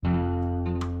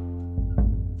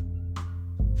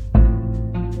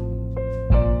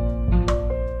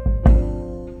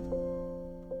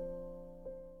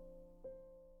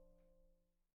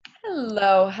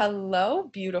Hello, hello,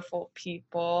 beautiful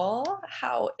people.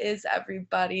 How is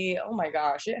everybody? Oh my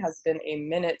gosh, it has been a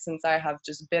minute since I have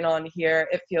just been on here.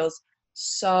 It feels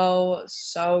so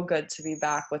good to be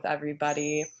back with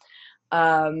everybody.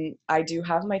 I do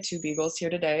have my two beagles here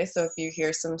today, so if you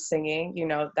hear some singing,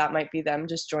 that might be them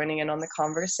just joining in on the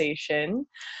conversation.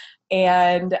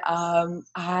 And I'm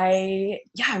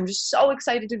just so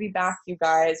excited to be back, you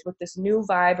guys, with this new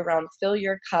vibe around Fill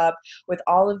Your Cup, with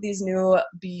all of these new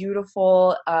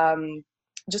beautiful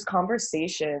just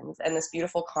conversations and this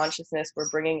beautiful consciousness we're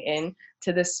bringing in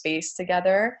to this space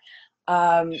together.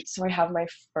 So I have my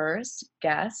first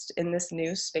guest in this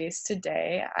new space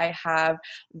today. I have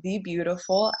the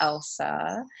beautiful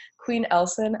Elsa. Queen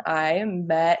Elsa and I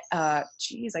met, I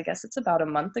guess it's about a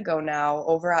month ago now,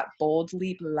 over at Bold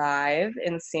Leap Live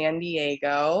in San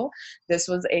Diego. This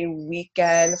was a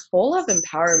weekend full of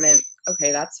empowerment.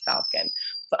 Okay, that's Falcon.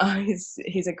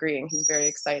 He's agreeing. He's very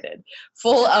excited.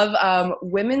 Full of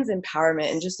women's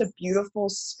empowerment and just a beautiful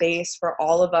space for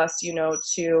all of us,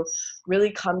 to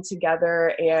really come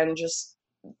together and just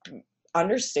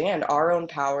understand our own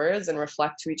powers and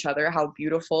reflect to each other how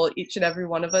beautiful each and every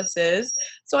one of us is.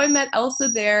 So I met Elsa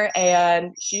there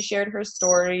and she shared her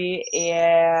story,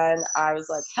 and I was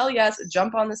like, hell yes,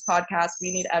 jump on this podcast.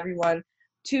 We need everyone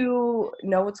to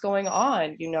know what's going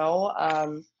on.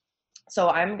 So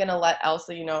I'm going to let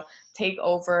Elsa, take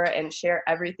over and share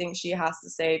everything she has to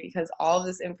say, because all of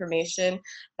this information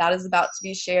that is about to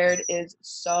be shared is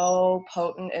so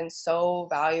potent and so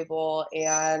valuable.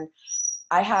 And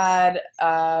I had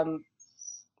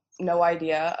no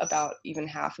idea about even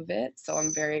half of it. So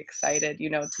I'm very excited,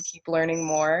 to keep learning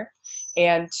more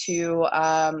and to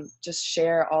just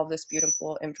share all this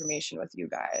beautiful information with you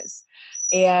guys.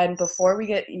 And before we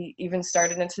get even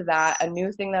started into that, a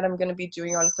new thing that I'm going to be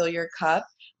doing on Fill Your Cup,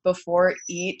 before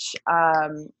each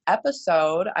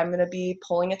episode, I'm going to be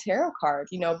pulling a tarot card,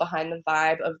 behind the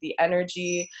vibe of the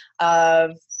energy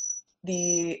of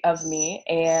me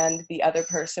and the other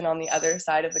person on the other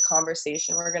side of the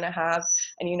conversation we're going to have,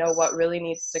 and what really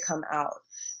needs to come out.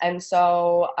 And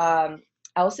so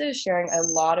Elsa is sharing a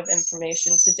lot of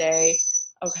information today.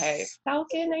 Okay,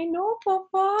 Falcon, I know,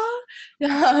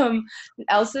 Papa.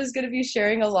 Elsa is going to be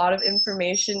sharing a lot of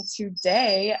information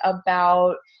today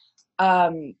about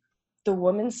the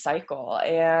woman's cycle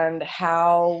and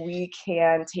how we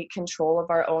can take control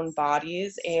of our own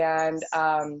bodies, and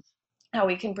how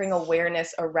we can bring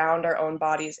awareness around our own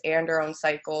bodies and our own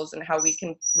cycles, and how we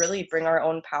can really bring our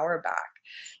own power back.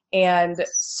 And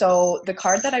so the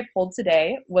card that I pulled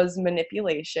today was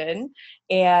manipulation,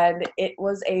 and it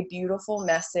was a beautiful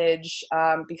message,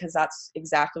 because that's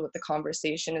exactly what the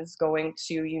conversation is going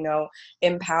to,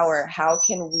 empower. How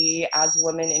can we as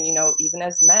women, and, even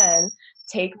as men,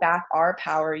 take back our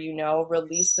power,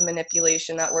 release the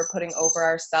manipulation that we're putting over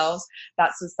ourselves,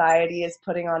 that society is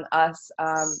putting on us,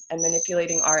 and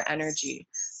manipulating our energy.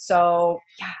 So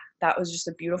yeah, that was just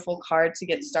a beautiful card to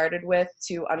get started with,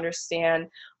 to understand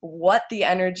what the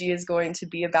energy is going to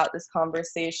be about this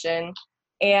conversation.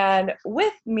 And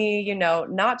with me,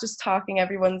 not just talking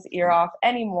everyone's ear off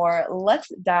anymore, let's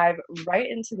dive right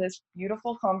into this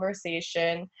beautiful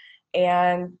conversation.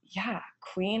 And yeah,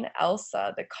 Queen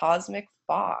Elsa, the Cosmic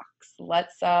Fox.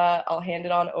 I'll hand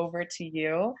it on over to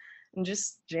you and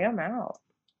just jam out.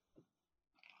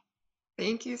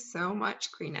 Thank you so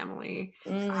much, Queen Emily.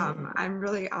 Mm. I'm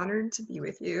really honored to be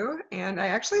with you. And I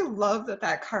actually love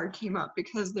that card came up,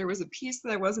 because there was a piece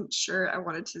that I wasn't sure I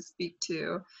wanted to speak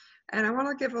to. And I want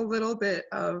to give a little bit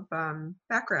of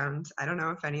background. I don't know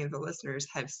if any of the listeners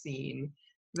have seen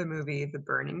the movie The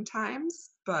Burning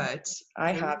Times, but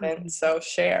I haven't, so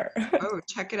share.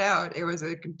 check it out. It was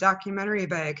a documentary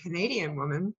by a Canadian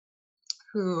woman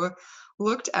who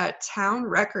looked at town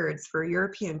records for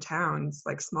European towns,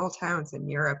 like small towns in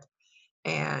Europe.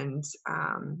 And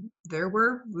there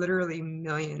were literally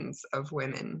millions of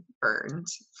women burned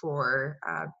for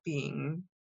being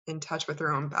in touch with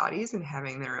their own bodies and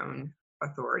having their own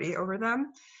authority over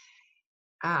them.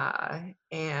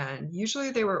 And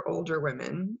usually they were older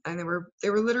women, and they were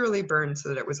literally burned so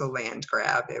that it was a land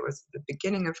grab. It was the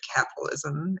beginning of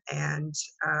capitalism, and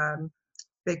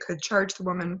they could charge the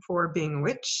woman for being a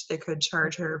witch. They could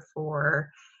charge her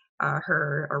for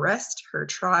her arrest, her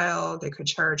trial. They could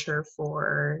charge her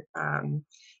for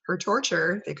her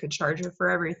torture. They could charge her for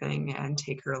everything and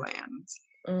take her lands.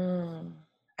 Mm.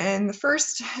 And the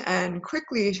first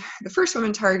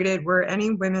women targeted were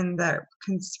any women that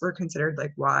were considered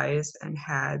like wise and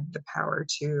had the power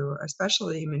to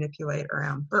especially manipulate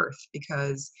around birth,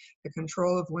 because the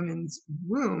control of women's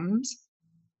wombs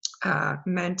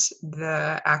meant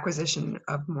the acquisition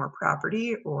of more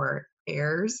property or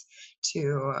heirs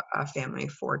to a family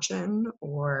fortune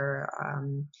or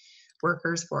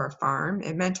workers for a farm.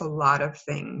 It meant a lot of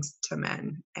things to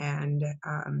men, and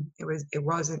it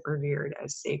wasn't revered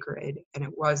as sacred, and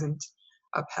it wasn't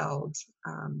upheld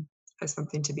as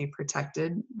something to be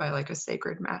protected by like a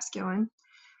sacred masculine.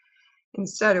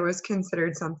 Instead, it was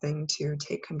considered something to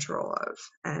take control of.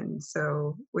 And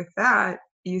so, with that,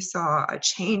 you saw a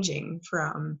changing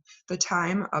from the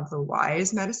time of the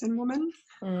wise medicine woman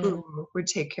Mm, who would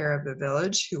take care of the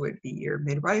village, who would be your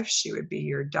midwife, she would be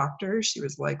your doctor, she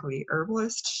was likely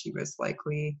herbalist, she was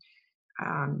likely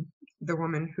um, the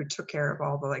woman who took care of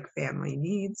all the like family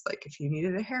needs, like if you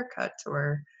needed a haircut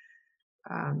or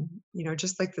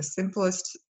just like the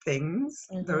simplest things,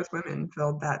 mhm, those women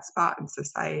filled that spot in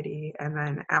society. And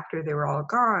then after they were all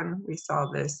gone, we saw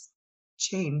this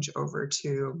change over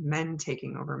to men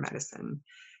taking over medicine.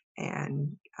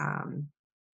 And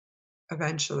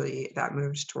eventually that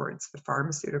moved towards the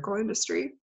pharmaceutical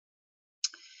industry,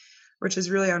 which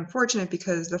is really unfortunate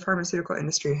because the pharmaceutical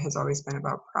industry has always been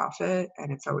about profit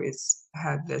and it's always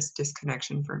had this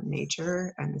disconnection from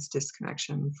nature and this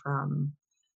disconnection from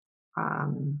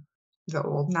um, the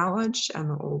old knowledge and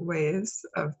the old ways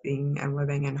of being and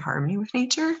living in harmony with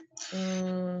nature.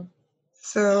 mm,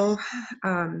 So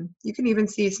you can even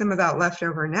see some of that left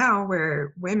over now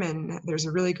where women, there's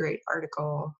a really great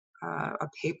article, a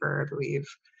paper, I believe,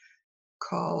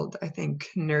 called, I think,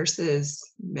 Nurses,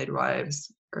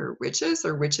 Midwives, or Witches,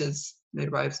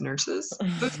 Midwives, Nurses.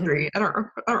 Those three. I don't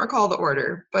recall the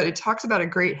order, but it talks about a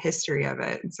great history of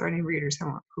it. And so any readers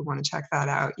who want to check that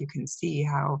out, you can see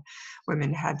how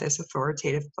women had this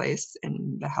authoritative place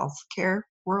in the healthcare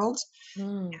world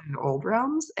mm, in the old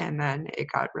realms, and then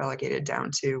it got relegated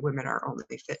down to women are only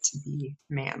fit to be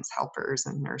man's helpers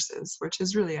and nurses, which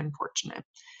is really unfortunate.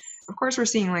 Of course, we're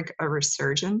seeing like a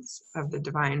resurgence of the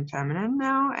divine feminine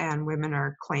now, and women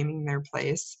are claiming their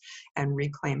place and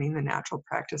reclaiming the natural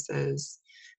practices.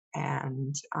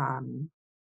 And,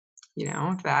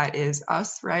 that is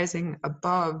us rising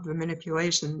above the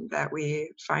manipulation that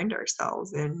we find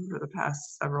ourselves in for the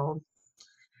past several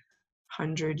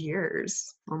hundred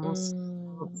years, almost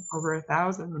mm. over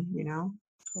 1,000,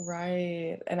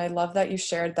 Right. And I love that you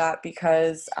shared that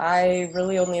because I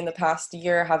really only in the past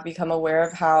year have become aware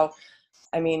of how,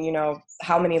 I mean,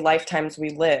 how many lifetimes we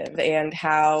live and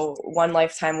how one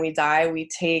lifetime we die, we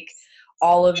take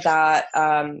all of that,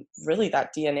 really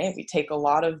that DNA, we take a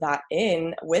lot of that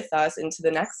in with us into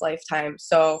the next lifetime.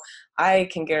 So I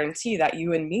can guarantee that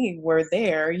you and me were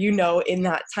there, in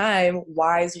that time,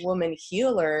 wise woman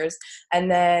healers,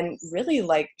 and then really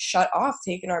like shut off,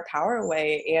 taking our power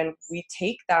away. And we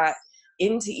take that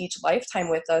into each lifetime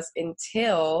with us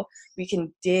until we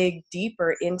can dig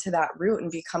deeper into that root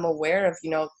and become aware of,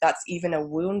 that's even a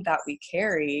wound that we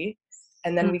carry.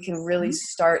 And then we can really Mhm.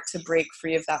 start to break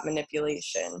free of that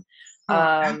manipulation. Oh,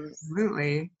 Um,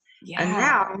 absolutely. And yeah.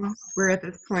 now we're at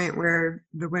this point where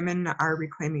the women are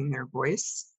reclaiming their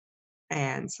voice,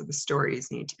 and so the stories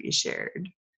need to be shared.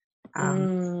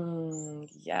 Um,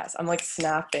 Yes. I'm like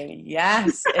snapping.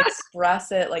 Yes.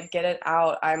 Express it, like get it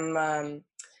out.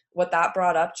 What that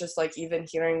brought up, just like even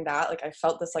hearing that, like I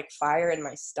felt this like fire in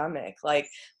my stomach. Like,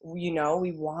 we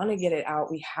want to get it out.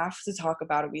 We have to talk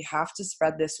about it. We have to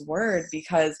spread this word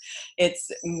because it's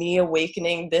me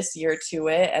awakening this year to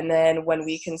it. And then when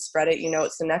we can spread it,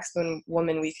 it's the next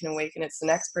woman we can awaken. It's the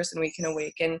next person we can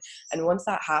awaken. And once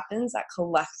that happens, that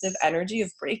collective energy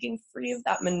of breaking free of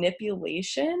that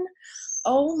manipulation,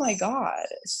 oh my God,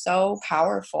 so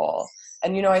powerful.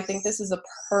 And, I think this is a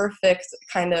perfect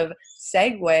kind of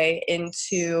segue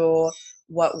into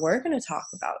what we're going to talk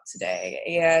about today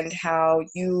and how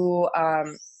your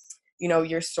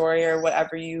story or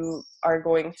whatever you are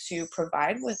going to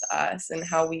provide with us and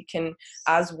how we can,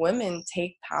 as women,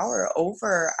 take power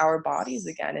over our bodies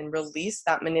again and release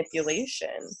that manipulation.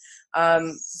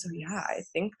 So, yeah, I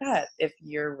think that if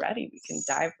you're ready, we can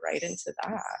dive right into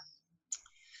that.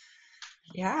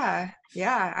 yeah,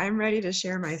 yeah, I'm ready to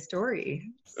share my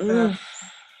story. So, Mm.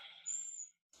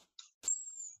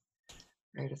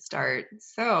 where to start?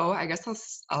 So, I guess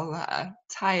I'll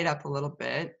tie it up a little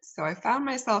bit. So, I found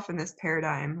myself in this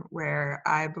paradigm where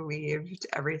I believed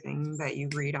everything that you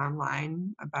read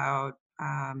online about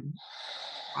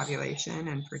ovulation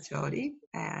and fertility.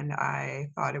 And I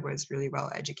thought it was really well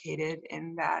educated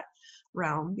in that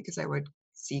realm because I would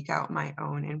seek out my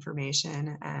own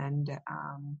information. And,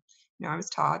 I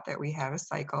was taught that we have a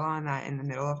cycle and that in the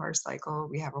middle of our cycle,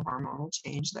 we have a hormonal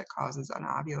change that causes an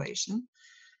ovulation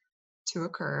to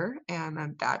occur. And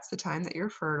then that's the time that you're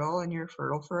fertile and you're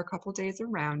fertile for a couple days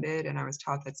around it. And I was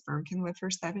taught that sperm can live for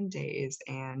 7 days.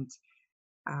 And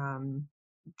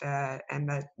and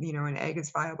that, an egg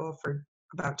is viable for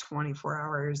about 24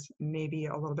 hours, maybe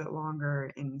a little bit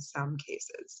longer in some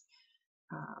cases.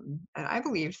 And I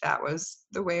believed that was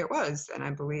the way it was. And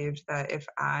I believed that if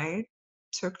I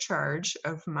took charge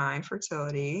of my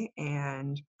fertility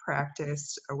and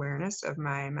practiced awareness of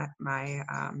my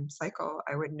cycle,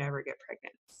 I would never get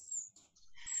pregnant.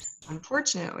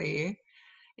 Unfortunately,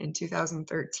 in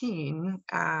 2013,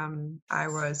 I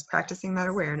was practicing that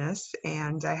awareness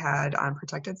and I had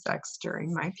unprotected sex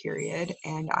during my period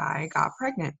and I got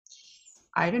pregnant.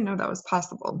 I didn't know that was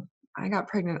possible. I got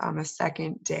pregnant on the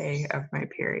second day of my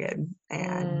period.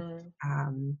 And Mm,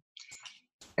 um,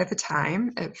 at the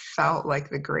time, it felt like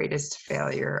the greatest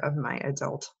failure of my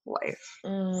adult life.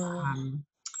 mm, Um,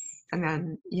 and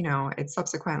then, it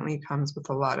subsequently comes with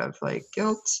a lot of like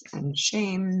guilt and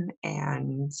shame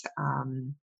and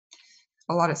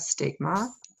a lot of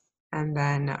stigma, and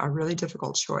then a really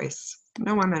difficult choice.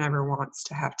 No woman ever wants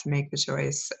to have to make the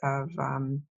choice of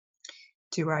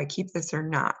do I keep this or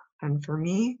not? And for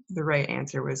me, the right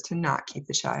answer was to not keep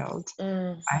the child.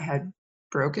 mm, I had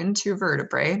broken two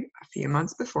vertebrae a few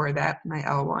months before that, my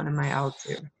L1 and my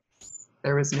L2.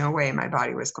 There was no way my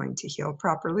body was going to heal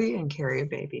properly and carry a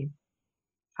baby.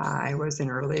 I was in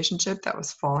a relationship that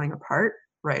was falling apart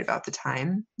right about the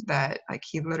time that, like,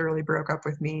 he literally broke up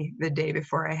with me the day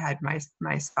before I had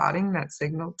my spotting. That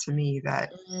signaled to me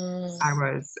that mm. I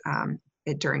was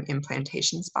during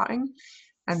implantation spotting.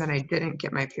 And then I didn't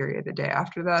get my period the day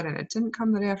after that, and it didn't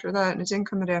come the day after that, and it didn't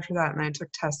come the day after that. And I took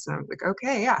tests, and I was like,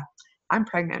 okay, yeah, I'm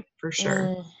pregnant for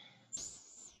sure. Mm,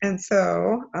 And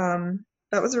so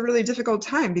that was a really difficult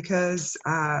time because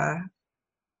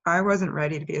I wasn't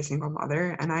ready to be a single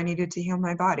mother, and I needed to heal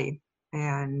my body.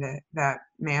 And that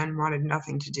man wanted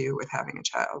nothing to do with having a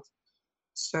child.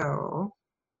 So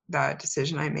that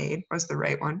decision I made was the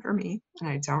right one for me, and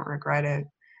I don't regret it.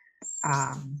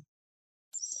 Um,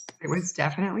 It was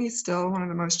definitely still one of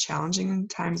the most challenging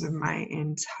times of my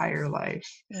entire life.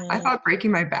 I mm. thought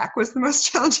breaking my back was the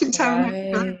most challenging time of my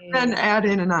life, then Right, add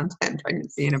in an unplanned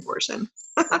pregnancy and abortion.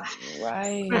 But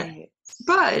right.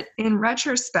 but in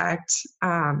retrospect,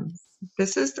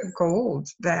 this is the gold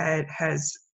that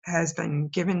has been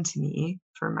given to me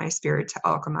for my spirit to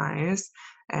alchemize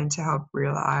and to help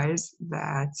realize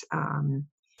that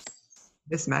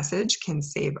this message can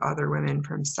save other women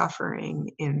from suffering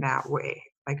in that way.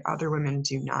 Like, other women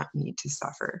do not need to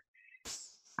suffer.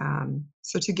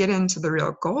 So to get into the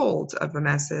real gold of the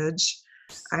message,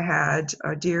 I had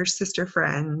a dear sister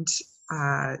friend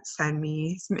send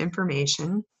me some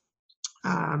information,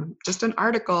 just an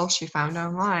article she found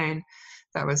online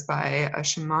that was by a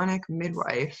shamanic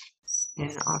midwife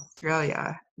in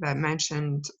Australia that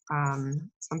mentioned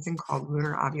something called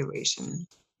lunar ovulation,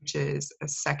 which is a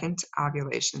second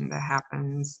ovulation that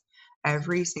happens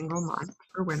every single month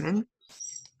for women.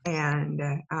 And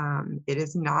it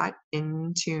is not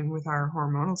in tune with our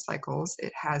hormonal cycles.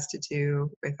 It has to do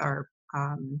with our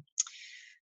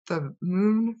the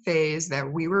moon phase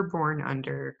that we were born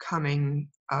under coming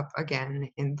up again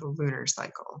in the lunar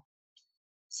cycle.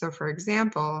 So, for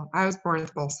example, I was born with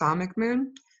the balsamic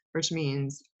moon, which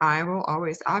means I will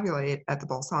always ovulate at the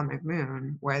balsamic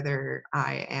moon, whether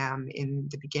I am in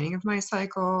the beginning of my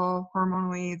cycle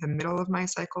hormonally, the middle of my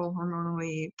cycle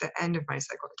hormonally, the end of my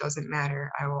cycle. It doesn't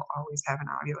matter. I will always have an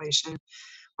ovulation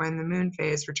when the moon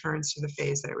phase returns to the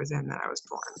phase that it was in that I was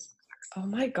born. Oh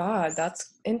my God,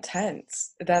 that's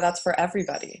intense. That's for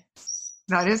everybody.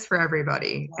 That is for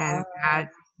everybody, and Wow.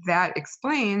 that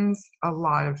explains a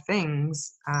lot of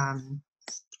things.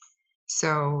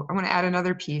 So I want to add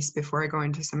another piece before I go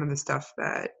into some of the stuff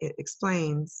that it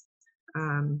explains.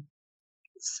 Um,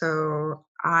 so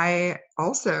I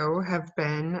also have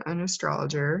been an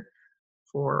astrologer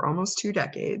for almost 2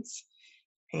 decades,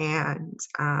 and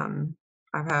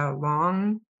I've had a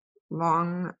long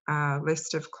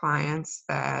list of clients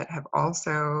that have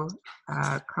also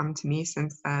come to me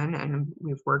since then, and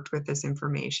we've worked with this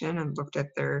information and looked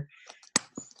at their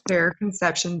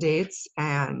conception dates,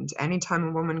 and anytime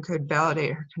a woman could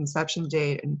validate her conception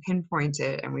date and pinpoint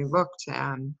it, and we looked,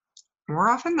 more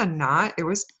often than not, it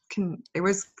was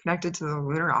connected to the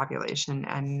lunar ovulation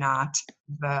and not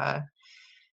the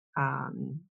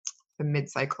um, the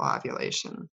mid-cycle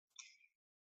ovulation.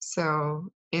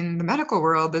 So in the medical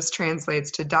world, this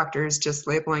translates to doctors just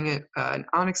labeling it an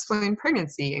unexplained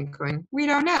pregnancy and going, "We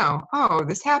don't know. Oh,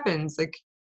 this happens." Like,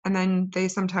 and then they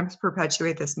sometimes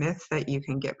perpetuate this myth that you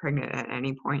can get pregnant at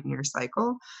any point in your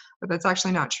cycle, but that's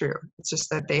actually not true. It's just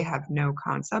that they have no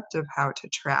concept of how to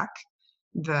track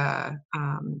the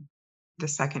the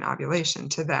second ovulation.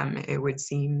 To them, it would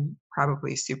seem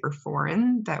probably super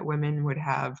foreign that women would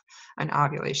have an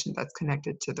ovulation that's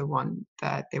connected to the one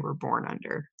that they were born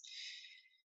under.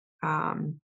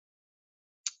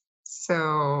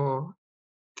 So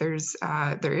there's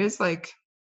there's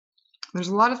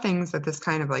a lot of things that this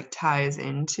kind of like ties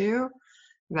into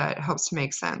that helps to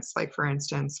make sense. Like, for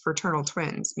instance, fraternal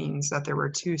twins means that there were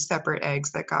two separate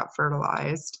eggs that got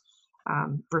fertilized,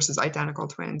 versus identical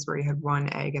twins where you had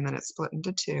one egg and then it split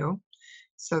into two.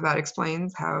 So that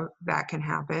explains how that can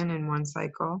happen in one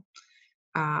cycle.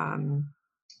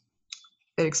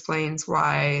 It explains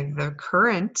why the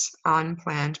current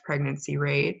unplanned pregnancy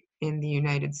rate in the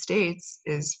United States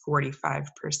is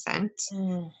 45%.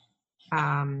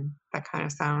 That kind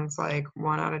of sounds like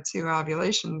 1 out of 2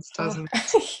 ovulations, doesn't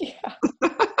it? Yeah.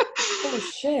 Oh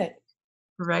shit.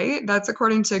 Right? That's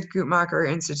according to Guttmacher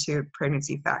Institute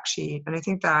Pregnancy Fact Sheet. And I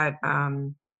think that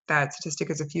that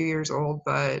statistic is a few years old,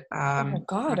 but Oh my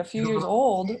God, a few years little,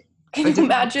 old. Can you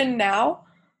imagine now?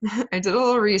 I did a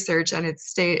little research, and it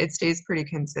stays pretty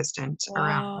consistent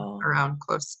Wow. around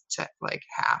close to like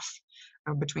half,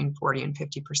 between 40 and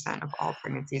 50% of all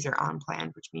pregnancies are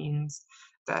unplanned, which means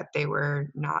that they were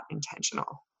not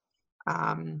intentional.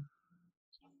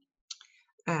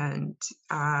 And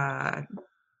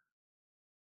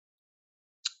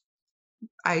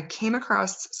I came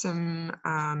across some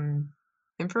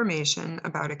information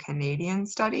about a Canadian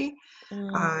study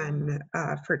on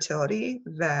fertility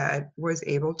that was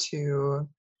able to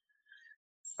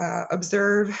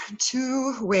observe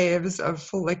 2 waves of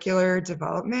follicular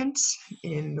development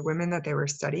in the women that they were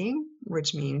studying,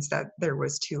 which means that there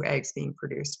was 2 eggs being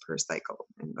produced per cycle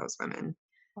in those women.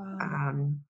 Wow.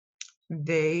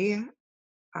 They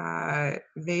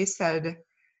said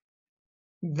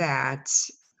that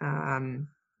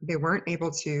they weren't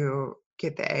able to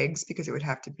get the eggs because it would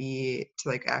have to be to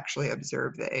like actually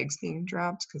observe the eggs being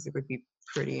dropped, because it would be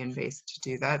pretty invasive to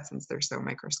do that since they're so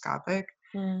microscopic.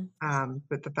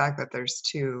 But the fact that there's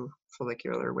 2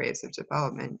 follicular waves of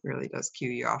development really does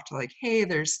cue you off to like, hey,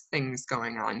 there's things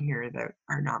going on here that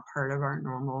are not part of our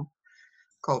normal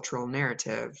cultural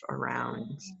narrative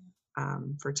around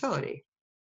fertility.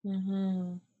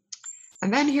 And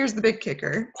then here's the big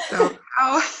kicker. So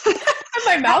how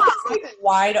my mouth is like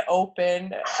wide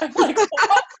open. I'm like,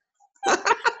 what?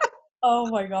 Oh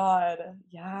my God.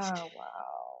 Yeah, wow.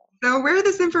 So where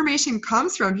this information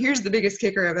comes from, here's the biggest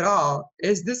kicker of it all,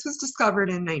 is this was discovered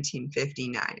in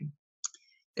 1959.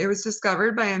 It was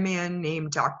discovered by a man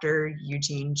named Dr.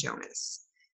 Eugene Jonas.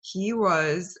 He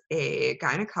was a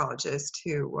gynecologist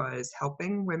who was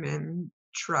helping women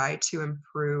try to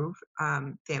improve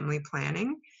family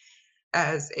planning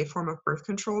as a form of birth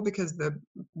control, because the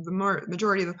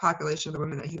majority of the population of the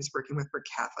women that he was working with were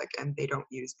Catholic and they don't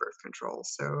use birth control.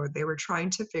 So they were trying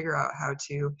to figure out how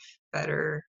to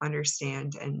better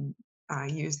understand and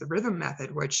use the rhythm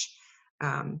method, which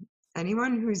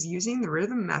anyone who's using the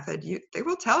rhythm method, they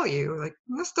will tell you, like,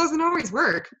 this doesn't always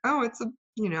work. Oh, it's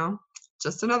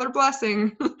just another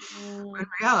blessing. In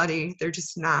reality, they're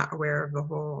just not aware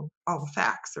of all the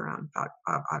facts around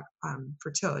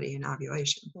fertility and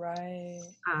ovulation. Right.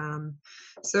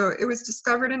 So it was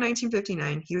discovered in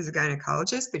 1959. He was a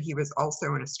gynecologist, but he was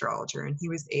also an astrologer, and he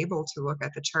was able to look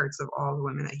at the charts of all the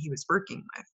women that he was working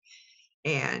with.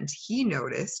 And he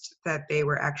noticed that they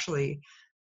were actually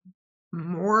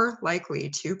more likely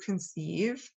to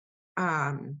conceive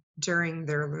during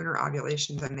their lunar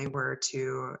ovulation than they were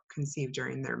to conceive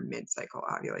during their mid-cycle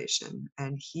ovulation.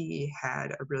 And he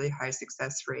had a really high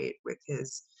success rate with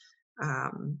his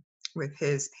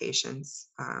patients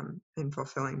in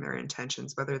fulfilling their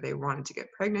intentions, whether they wanted to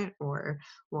get pregnant or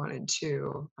wanted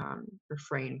to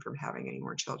refrain from having any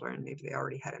more children. Maybe they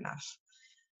already had enough,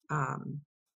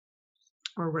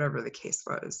 or whatever the case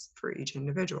was for each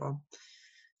individual.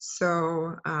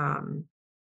 So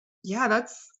yeah,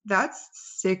 that's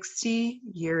 60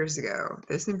 years ago.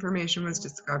 This information was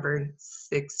discovered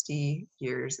 60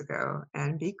 years ago.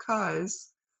 And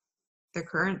because the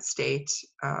current state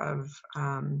of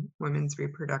women's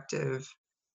reproductive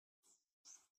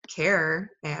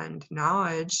care and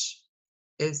knowledge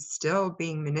is still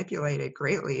being manipulated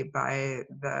greatly by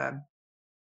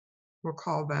we'll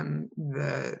call them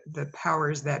the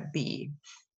powers that be.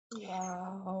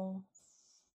 Wow.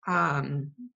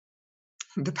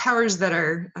 The powers that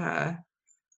are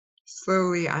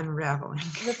slowly unraveling.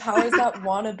 The powers that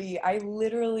wanna be. I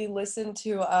literally listened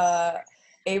to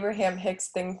Abraham Hicks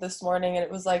thing this morning, and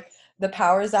it was like, the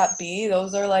powers that be,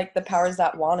 those are like the powers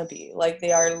that wanna be. Like,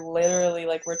 they are literally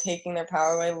like, we're taking their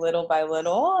power away little by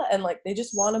little, and like they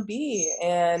just wanna be.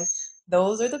 And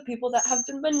those are the people that have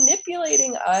been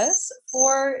manipulating us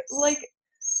for like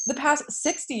the past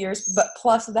 60 years, but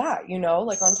plus that,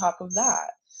 like on top of that.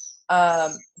 Yeah.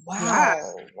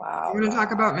 Wow, You wow, want to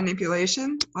talk about wow.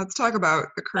 manipulation? Let's talk about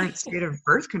the current state of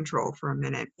birth control for a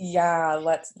minute. Yeah,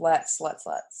 let's.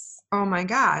 Oh my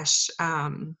gosh.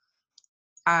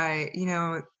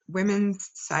 Women's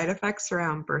side effects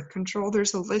around birth control,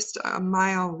 there's a list a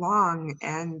mile long,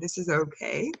 and this is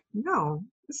okay. No,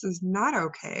 this is not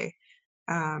okay.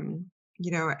 Um,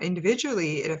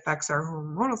 Individually, it affects our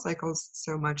hormonal cycles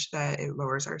so much that it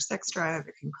lowers our sex drive.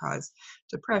 It can cause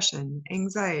depression,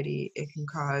 anxiety. It can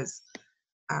cause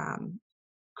um,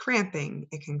 cramping.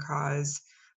 It can cause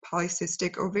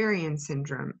polycystic ovarian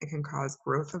syndrome. It can cause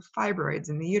growth of fibroids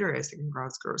in the uterus. It can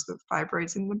cause growth of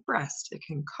fibroids in the breast. It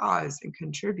can cause and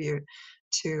contribute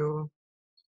to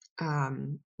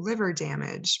liver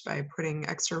damage by putting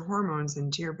extra hormones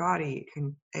into your body.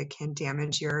 It can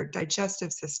damage your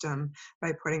digestive system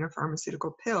by putting a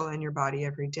pharmaceutical pill in your body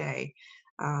every day.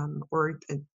 Or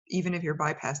even if you're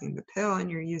bypassing the pill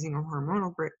and you're using a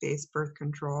hormonal based birth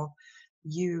control,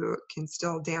 you can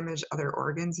still damage other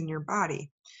organs in your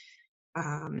body.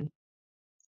 And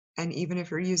even if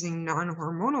you're using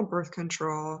non-hormonal birth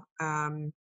control,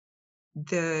 the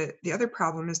other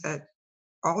problem is that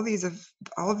all of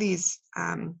these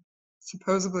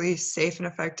supposedly safe and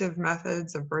effective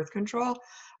methods of birth control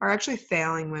are actually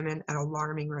failing women at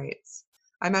alarming rates.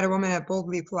 I met a woman at Bold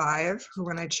Leap Live who,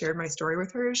 when I shared my story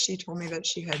with her, she told me that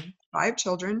she had 5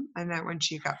 children and that when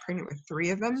she got pregnant with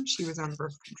 3 of them, she was on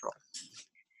birth control.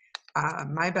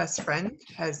 My best friend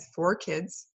has 4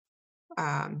 kids.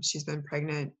 She's been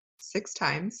pregnant 6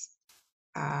 times.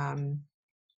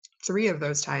 3 of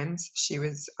those times she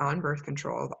was on birth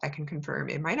control. I can confirm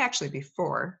it might actually be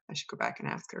 4. I should go back and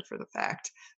ask her for the fact,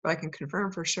 but I can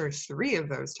confirm for sure 3 of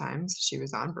those times she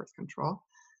was on birth control.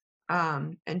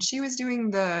 And she was doing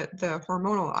the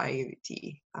hormonal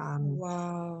IUD.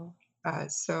 Wow.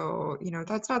 So,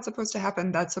 that's not supposed to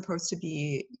happen. That's supposed to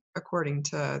be, according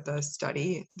to the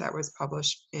study that was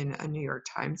published in a New York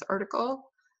Times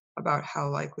article about how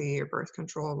likely your birth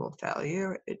control will fail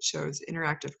you. It shows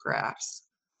interactive graphs.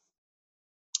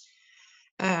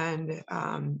 And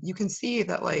you can see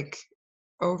that, like,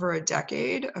 over a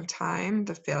decade of time,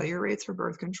 the failure rates for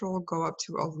birth control go up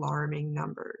to alarming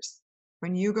numbers.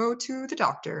 When you go to the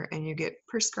doctor and you get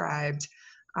prescribed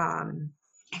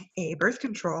a birth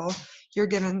control, you're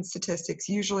given statistics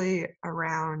usually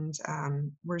around,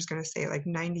 we're just going to say like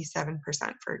 97%,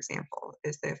 for example,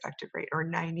 is the effective rate, or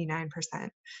 99%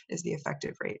 is the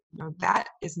effective rate. Now, that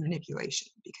is manipulation,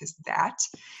 because that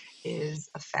is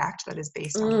a fact that is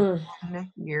based on Mm. a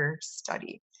 1-year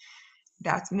study.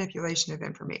 That's manipulation of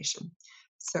information.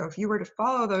 So if you were to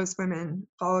follow those women,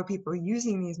 follow people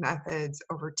using these methods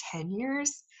over 10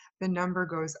 years, the number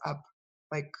goes up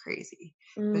like crazy.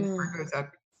 The number goes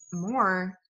up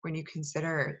more when you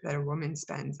consider that a woman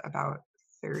spends about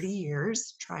 30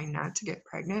 years trying not to get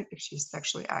pregnant if she's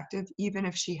sexually active, even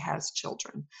if she has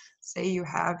children. Say you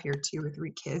have your 2 or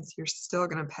 3 kids, you're still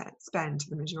going to spend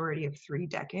the majority of 3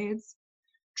 decades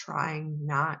trying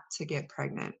not to get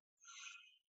pregnant.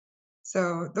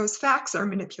 So those facts are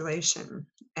manipulation,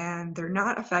 and they're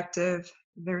not effective.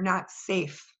 They're not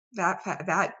safe. That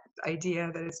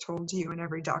idea that is told to you in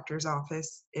every doctor's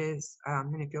office is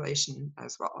manipulation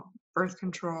as well. Birth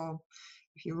control,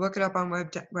 if you look it up on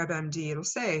WebMD, it'll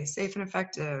say safe and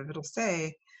effective. It'll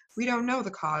say we don't know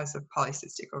the cause of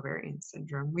polycystic ovarian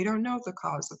syndrome. We don't know the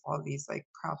cause of all these like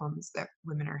problems that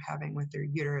women are having with their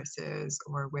uteruses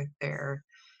or with their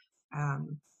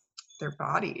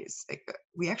bodies. Like,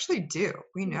 we actually do.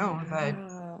 We know that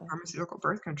pharmaceutical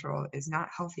birth control is not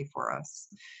healthy for us.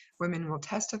 Women will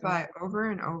testify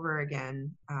over and over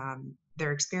again.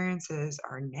 Their experiences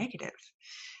are negative.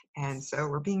 And so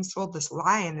we're being sold this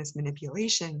lie and this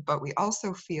manipulation, but we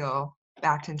also feel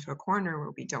backed into a corner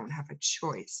where we don't have a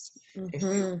choice.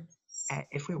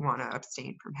 If we want to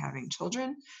abstain from having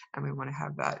children and we want to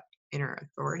have that inner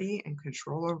authority and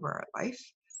control over our life,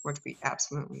 which we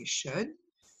absolutely should,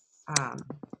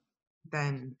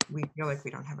 then we feel like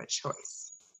we don't have a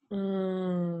choice.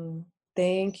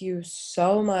 Thank you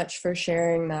so much for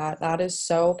sharing that. That is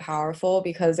so powerful,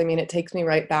 because I mean, it takes me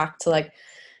right back to like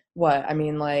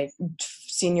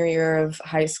senior year of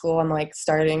high school. I'm like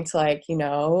starting to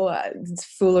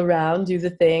fool around, do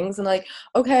the things, and like,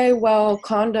 okay, well,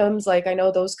 condoms, like I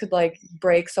know those could like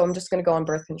break, so I'm just gonna go on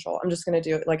birth control. I'm just gonna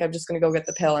do it. Like, I'm just gonna go get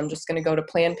the pill. I'm just gonna go to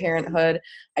Planned Parenthood.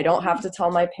 I don't have to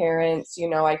tell my parents,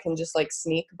 I can just like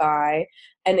sneak by.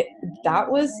 And that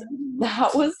was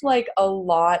like a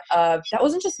lot of, that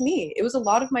wasn't just me, it was a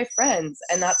lot of my friends,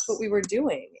 and that's what we were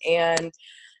doing. And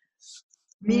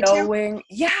Me too. knowing,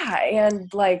 yeah,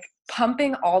 and like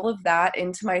pumping all of that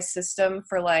into my system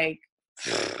for like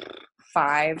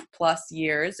 5+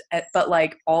 years, but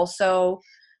like also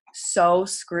so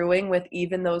screwing with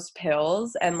even those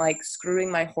pills and like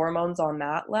screwing my hormones on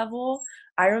that level.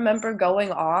 I remember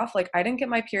going off, like I didn't get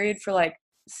my period for like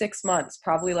 6 months,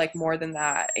 probably like more than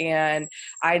that. And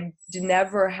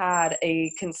never had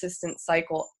a consistent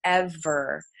cycle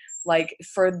ever, like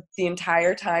for the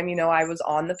entire time, I was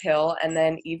on the pill. And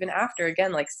then even after,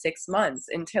 again, like 6 months,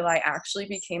 until I actually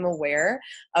became aware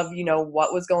of,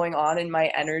 what was going on in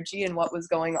my energy and what was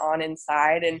going on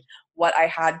inside, and what I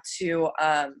had to,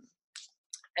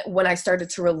 when I started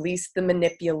to release the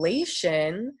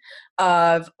manipulation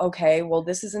of, okay, well,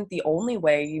 this isn't the only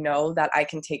way, that I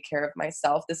can take care of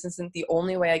myself. This isn't the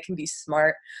only way I can be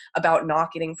smart about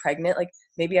not getting pregnant. Like,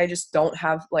 maybe I just don't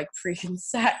have like freaking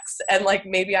sex. And like,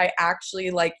 maybe I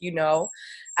actually like,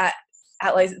 at,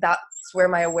 at least that's where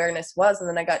my awareness was. And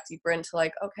then I got deeper into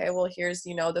like, okay, well, here's,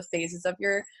 the phases of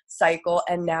your cycle.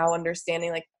 And now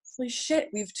understanding like, holy shit,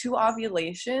 we have 2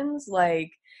 ovulations.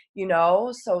 Like,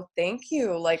 so thank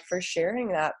you like for sharing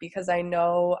that, because I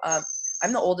know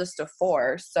I'm the oldest of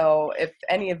 4, so if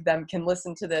any of them can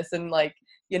listen to this and like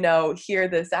hear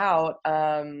this out,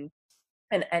 and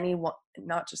anyone,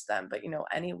 not just them, but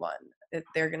anyone,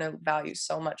 they're gonna value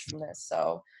so much from this.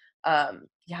 So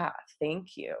yeah,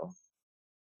 thank you.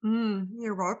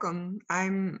 You're welcome.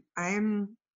 I'm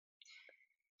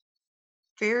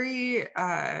very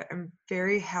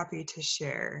happy to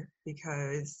share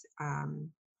because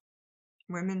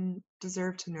women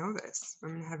deserve to know this.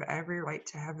 Women have every right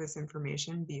to have this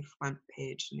information be front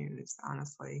page news,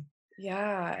 honestly.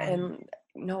 Yeah, And and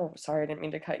no, sorry, I didn't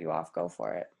mean to cut you off. Go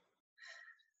for it.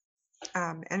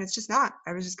 and it's just not.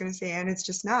 I was just going to say, and it's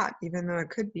just not, even though it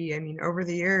could be. I mean, over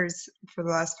the years, for the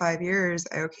last 5 years,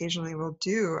 I occasionally will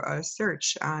do a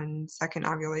search on second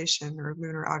ovulation or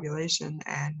lunar ovulation.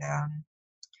 And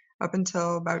up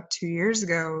until about 2 years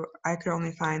ago, I could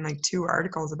only find like 2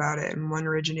 articles about it. And one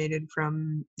originated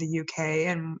from the UK,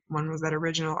 and one was that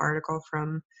original article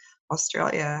from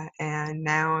Australia. And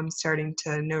now I'm starting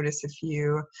to notice a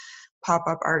few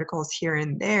pop-up articles here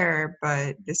and there,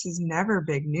 but this is never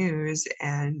big news,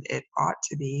 and it ought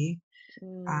to be.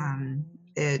 Mm. Um,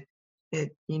 it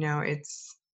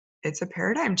it's a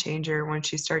paradigm changer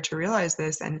once you start to realize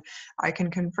this, and I can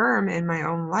confirm in my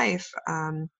own life.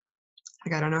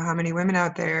 Like I don't know how many women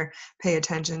out there pay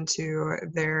attention to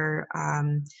their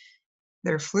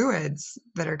fluids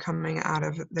that are coming out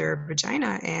of their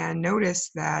vagina and notice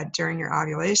that during your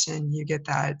ovulation you get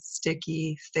that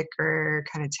sticky, thicker,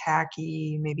 kind of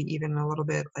tacky, maybe even a little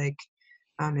bit like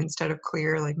instead of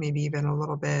clear, like maybe even a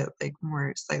little bit like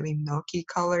more slightly milky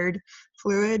colored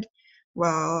fluid.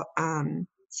 Well,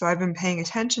 so I've been paying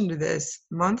attention to this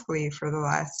monthly for the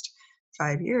last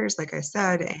 5 years, like I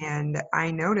said, and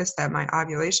I noticed that my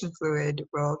ovulation fluid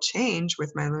will change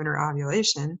with my lunar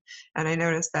ovulation. And I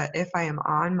noticed that if I am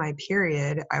on my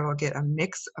period, I will get a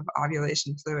mix of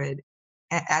ovulation fluid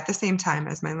at the same time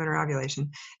as my lunar ovulation.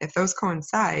 If those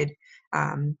coincide,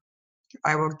 um,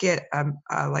 I will get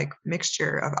a like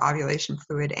mixture of ovulation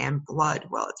fluid and blood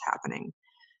while it's happening.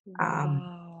 Um,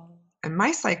 Wow. and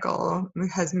my cycle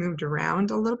has moved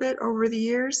around a little bit over the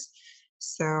years.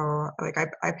 So like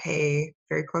I pay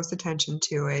very close attention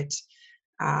to it.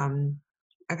 Um,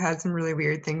 I've had some really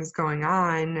weird things going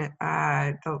on.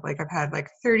 Like I've had like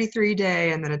 33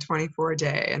 day and then a 24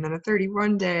 day and then a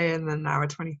 31 day and then now a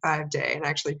 25 day, and I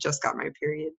actually just got my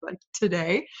period like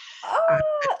today at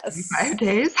Ah, 25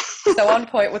 days. so on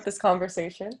point with this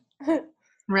conversation.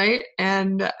 Right?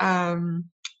 And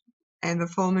the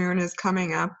full moon is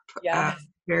coming up uh, Yeah.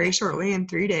 very shortly in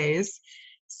 3 days.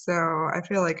 So I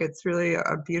feel like it's really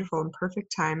a beautiful and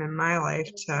perfect time in my life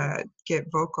to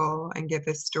get vocal and get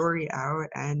this story out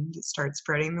and start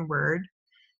spreading the word.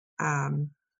 Um,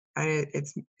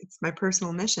 it's my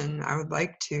personal mission. I would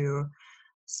like to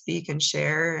speak and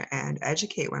share and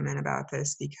educate women about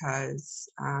this because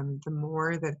the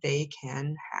more that they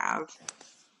can have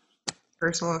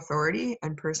personal authority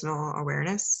and personal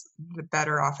awareness, the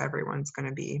better off everyone's going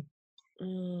to be.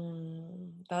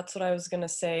 That's what I was gonna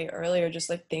say earlier. Just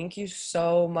like, thank you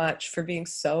so much for being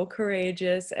so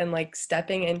courageous and like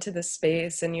stepping into the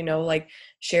space and, like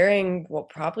sharing, well,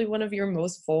 probably one of your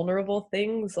most vulnerable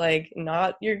things. Like,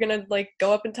 not you're gonna like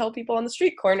go up and tell people on the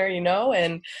street corner,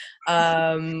 and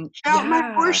Out my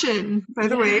yeah, portion, by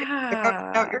the way. Check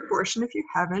out yeah. your portion if you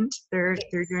haven't. They're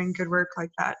doing good work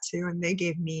like that too, and they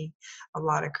gave me a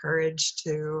lot of courage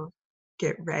to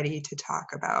get ready to talk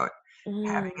about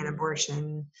having an Mm,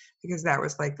 abortion because that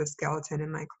was like the skeleton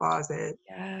in my closet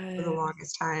for the yes.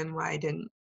 longest time why I didn't.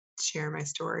 share my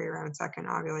story around second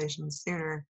ovulation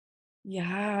sooner.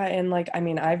 Yeah, and like, I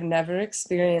mean, I've never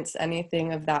experienced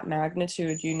anything of that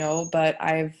magnitude, but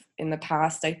I've in the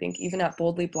past, I think even at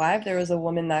Boldly Blithe, there was a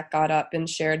woman that got up and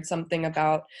shared something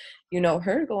about,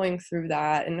 her going through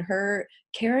that and her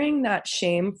carrying that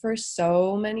shame for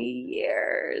so many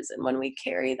years. And when we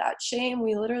carry that shame,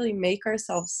 we literally make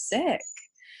ourselves sick.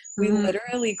 We Mm,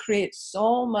 literally create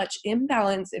so much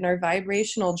imbalance in our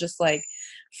vibrational, just like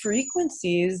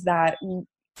frequencies that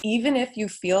even if you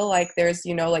feel like there's,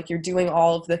 like you're doing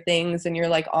all of the things and you're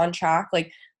like on track,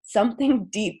 like something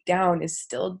deep down is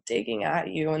still digging at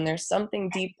you. And there's something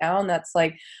deep down that's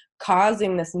like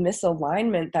causing this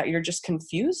misalignment that you're just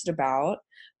confused about.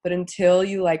 But until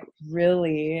you like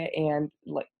really, and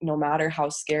like no matter how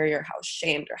scary or how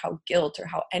shamed or how guilt or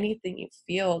how anything you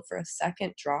feel for a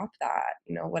second, drop that,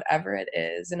 whatever it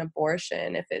is, an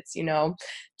abortion, if it's,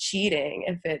 cheating,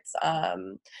 if it's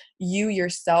you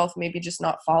yourself maybe just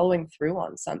not following through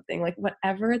on something, like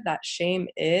whatever that shame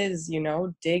is,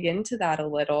 dig into that a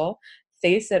little,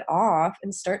 face it off,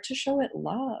 and start to show it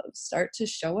love, start to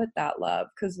show it that love.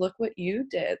 Because look what you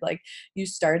did, like you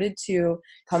started to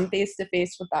come face to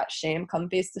face with that shame, come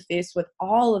face to face with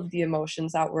all of the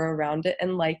emotions that were around it,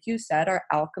 and like you said, are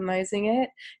alchemizing it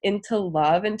into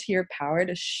love, into your power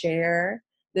to share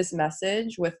this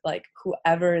message with like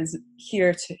whoever is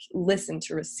here to listen,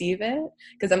 to receive it.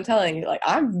 Because I'm telling you, like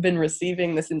I've been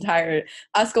receiving this entire,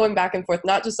 us going back and forth,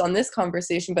 not just on this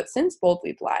conversation, but since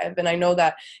Boldly Blithe. And I know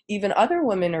that even other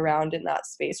women around in that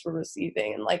space were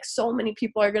receiving, and like so many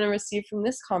people are going to receive from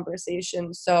this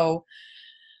conversation. So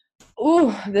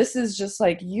this is just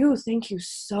like, thank you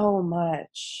so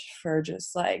much for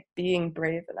just like being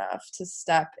brave enough to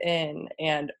step in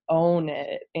and own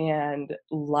it and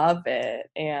love it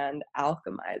and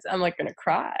alchemize. I'm like gonna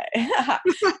cry.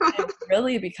 And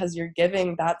really, because you're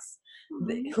giving,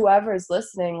 mm, whoever's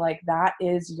listening, like that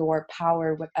is your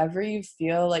power. Whatever you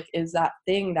feel like is that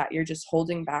thing that you're just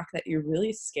holding back, that you're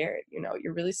really scared,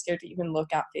 you're really scared to even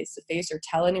look at face to face or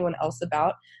tell anyone else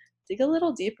about, dig a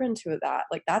little deeper into that.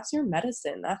 Like that's your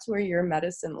medicine. That's where your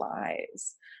medicine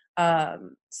lies.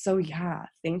 So yeah,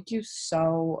 thank you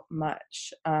so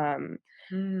much. mm.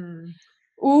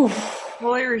 Ooh.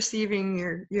 Fully receiving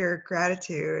your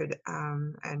gratitude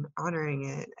and honoring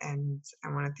it, and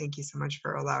I want to thank you so much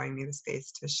for allowing me the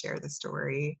space to share the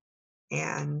story.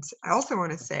 And I also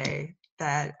want to say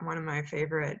that one of my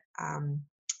favorite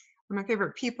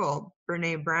people,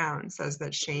 Brene Brown, says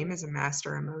that shame is a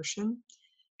master emotion.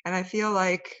 And I feel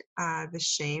like the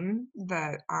shame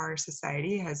that our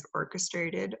society has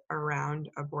orchestrated around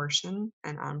abortion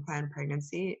and unplanned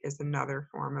pregnancy is another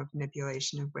form of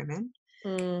manipulation of women.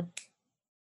 Mm,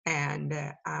 And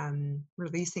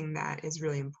releasing that is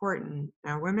really important.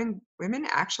 Now, women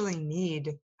actually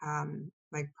need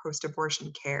like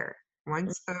post-abortion care.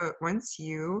 Once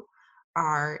you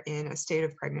are in a state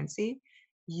of pregnancy,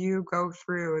 you go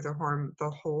through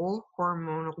the whole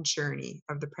hormonal journey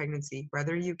of the pregnancy,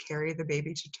 whether you carry the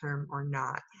baby to term or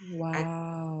not. And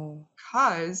wow.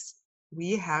 because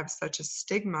we have such a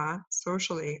stigma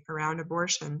socially around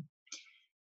abortion,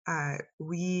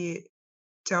 we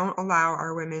don't allow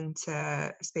our women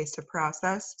to space to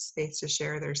process, space to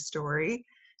share their story,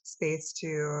 space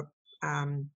to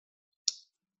um,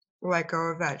 let go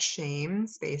of that shame,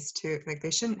 space to, like, they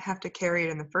shouldn't have to carry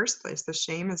it in the first place. The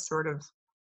shame is sort of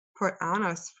put on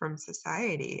us from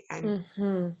society, and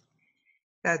Mm-hmm.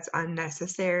 that's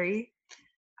unnecessary.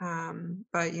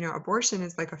 But abortion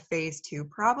is like a phase 2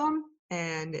 problem.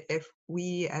 And if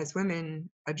we as women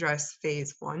address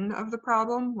phase 1 of the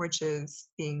problem, which is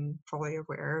being fully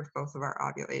aware of both of our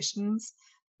ovulations,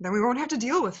 then we won't have to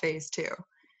deal with phase 2.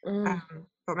 Mm,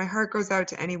 But my heart goes out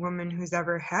to any woman who's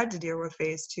ever had to deal with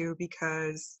phase 2,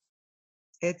 because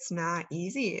it's not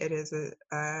easy. It is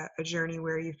a journey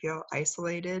where you feel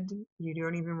isolated. You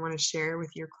don't even want to share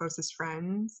with your closest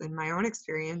friends. In my own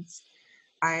experience,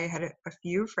 I had a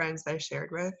few friends that I shared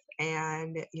with,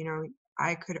 and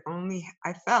I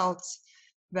felt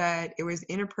that it was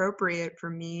inappropriate for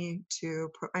me to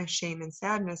put my shame and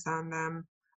sadness on them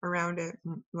around it,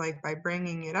 like by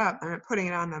bringing it up. I'm not putting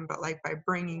it on them, but like by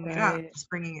bringing it up, right. just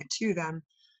bringing it to them.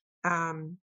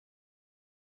 Um,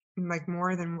 like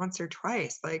more than once or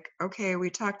twice. Like, okay, we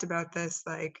talked about this,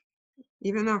 like,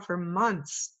 even though for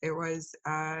months it was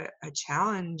a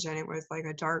challenge and it was like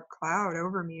a dark cloud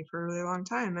over me for a really long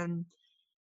time. And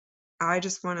I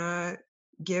just want to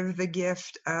give the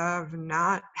gift of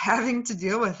not having to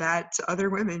deal with that to other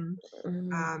women,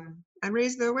 Mm, and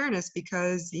raise the awareness,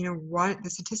 because the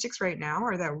statistics right now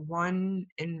are that 1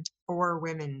 in 4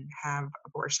 women have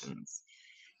abortions.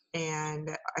 And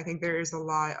I think there is a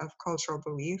lot of cultural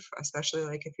belief, especially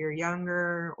like if you're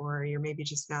younger or you're maybe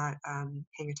just not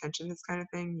paying attention to this kind of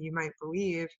thing, you might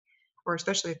believe, or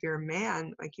especially if you're a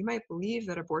man, like you might believe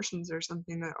that abortions are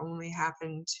something that only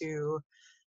happen to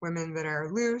women that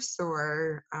are loose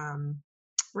or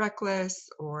reckless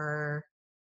or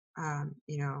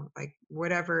like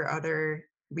whatever other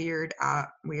weird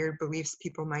beliefs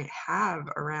people might have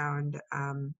around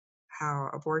how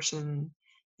abortion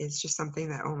is just something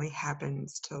that only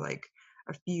happens to like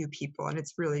a few people and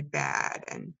it's really bad,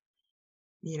 and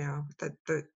that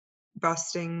the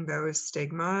busting those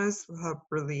stigmas will help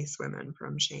release women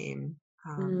from shame.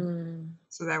 Mm.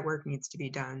 So that work needs to be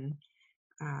done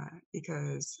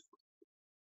because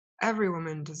every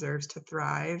woman deserves to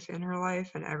thrive in her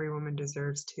life and every woman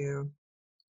deserves to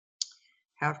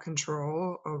have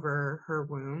control over her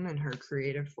womb and her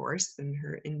creative force and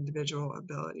her individual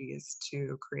abilities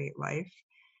to create life.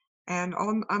 And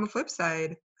on the flip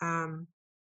side,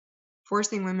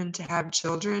 forcing women to have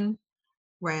children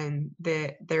when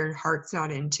their heart's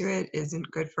not into it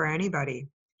isn't good for anybody.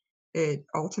 It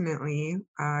ultimately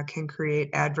can create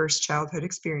adverse childhood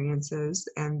experiences,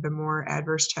 and the more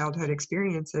adverse childhood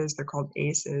experiences, they're called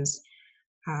ACEs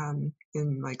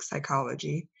in like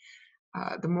psychology,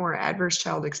 the more adverse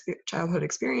childhood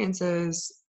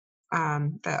experiences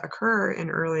that occur in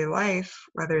early life,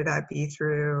 whether that be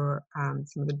through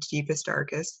some of the deepest,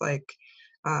 darkest, like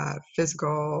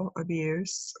physical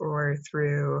abuse, or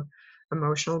through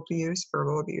emotional abuse,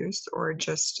 verbal abuse, or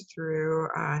just through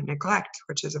neglect,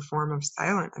 which is a form of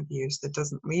silent abuse that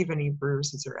doesn't leave any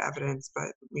bruises or evidence,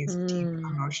 but leaves deep Mm.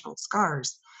 emotional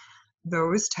scars.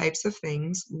 Those types of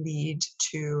things lead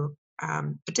to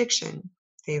addiction.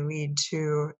 They lead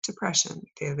to depression.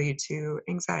 They lead to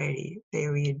anxiety. They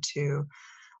lead to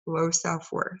low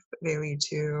self worth. They lead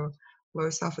to low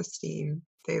self esteem.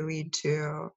 They lead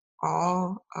to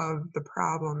all of the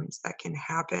problems that can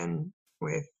happen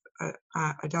with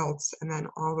adults. And then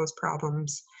all those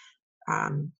problems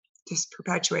um, just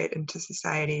perpetuate into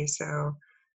society. So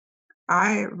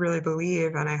I really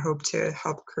believe, and I hope to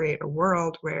help create a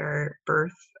world where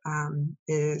birth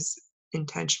is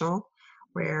intentional,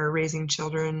 where raising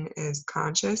children is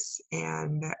conscious,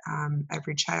 and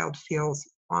every child feels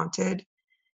wanted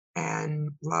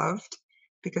and loved.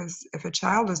 Because if a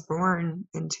child is born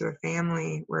into a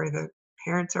family where the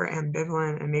parents are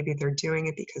ambivalent and maybe they're doing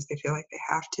it because they feel like they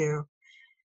have to,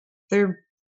 there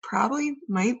probably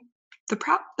might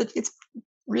it's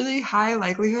really high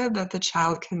likelihood that the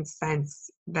child can sense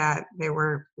that they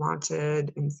weren't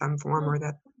wanted in some form, or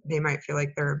that they might feel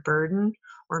like they're a burden,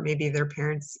 or maybe their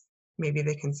parents, maybe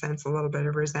they can sense a little bit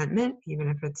of resentment even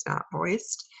if it's not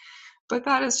voiced. But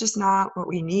that is just not what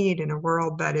we need in a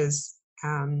world that is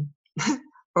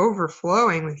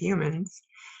overflowing with humans.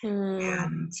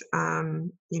 Mm.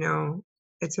 And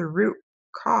it's a root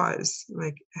cause,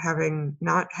 like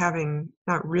not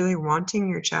really wanting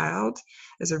your child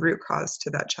is a root cause to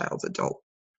that child's adult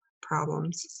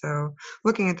problems. So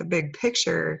looking at the big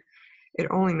picture, it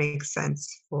only makes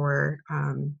sense for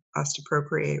us to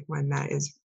procreate when that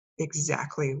is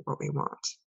exactly what we want.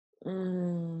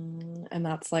 Mm, and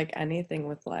that's like anything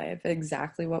with life,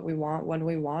 exactly what we want when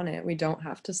we want it. We don't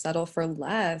have to settle for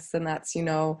less. And that's,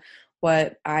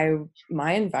 what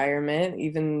my environment,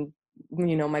 even,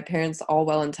 my parents, all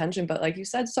well intentioned, but like you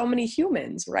said, so many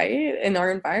humans, right? In our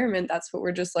environment, that's what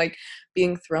we're just like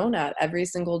being thrown at every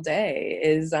single day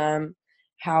is,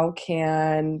 how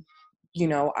can,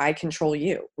 I control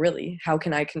you? Really? How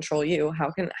can I control you?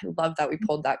 I love that we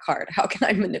pulled that card. How can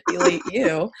I manipulate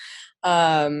you?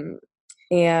 Um,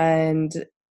 and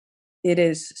it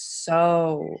is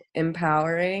so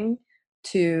empowering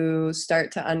to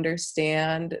start to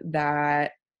understand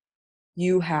that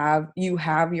you have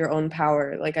your own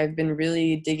power. Like I've been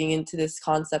really digging into this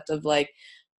concept of like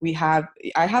we have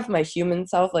I have my human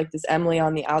self, like this Emily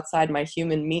on the outside, my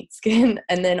human meat skin,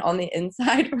 and then on the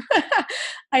inside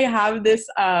I have this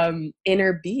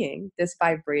inner being, this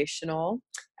vibrational,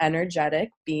 energetic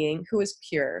being who is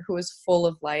pure, who is full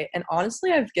of light. And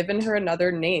honestly, I've given her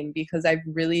another name because I've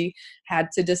really had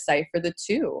to decipher the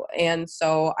two. And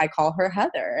so I call her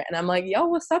Heather. And I'm like, yo,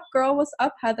 what's up, girl? What's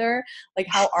up, Heather? Like,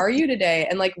 how are you today?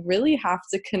 And like really have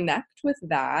to connect with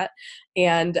that.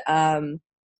 And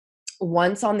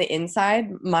once on the inside,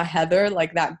 my Heather,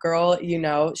 like that girl,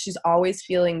 she's always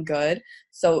feeling good.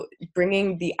 So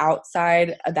bringing the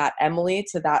outside, that Emily,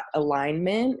 to that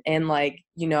alignment, and like,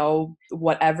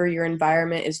 whatever your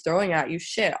environment is throwing at you,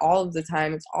 shit, all of the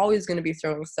time, it's always going to be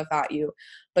throwing stuff at you.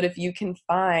 But if you can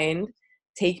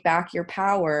take back your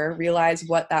power, realize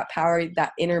what that power,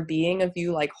 that inner being of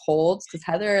you like holds, because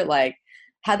Heather, like,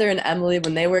 Heather and Emily,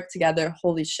 when they work together,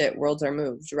 holy shit, worlds are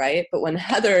moved, right? But when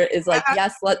Heather is like,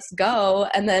 yes, let's go,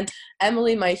 and then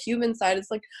Emily, my human side, is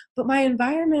like, but my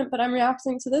environment, but I'm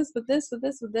reacting to this, with this, with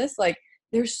this, with this, like,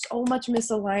 there's so much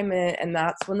misalignment, and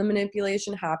that's when the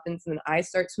manipulation happens, and I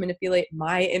start to manipulate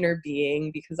my inner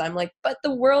being because I'm like, but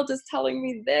the world is telling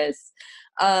me this.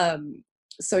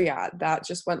 So yeah, that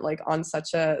just went like on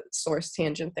such a source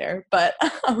tangent there, but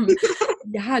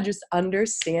yeah, just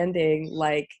understanding,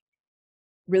 like,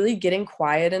 really getting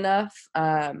quiet enough,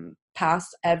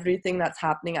 past everything that's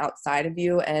happening outside of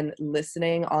you, and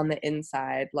listening on the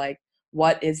inside, like,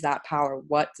 what is that power?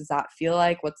 What does that feel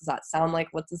like? What does that sound like?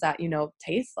 What does that,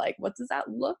 taste like? What does that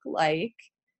look like?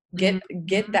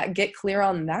 Mhm. Get clear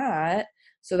on that,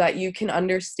 so that you can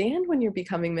understand when you're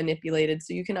becoming manipulated,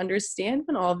 so you can understand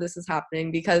when all of this is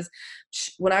happening. Because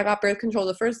when I got birth control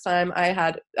the first time,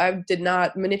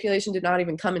 manipulation did not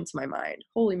even come into my mind.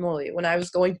 Holy moly. When I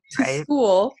was going to Right.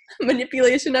 school,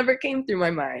 manipulation never came through my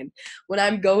mind. When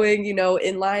I'm going,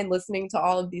 in line listening to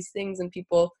all of these things and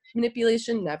people,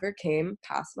 manipulation never came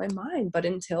past my mind. But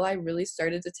until I really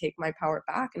started to take my power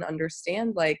back and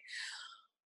understand, like,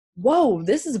 whoa,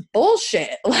 this is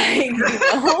bullshit. Like,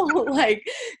 like,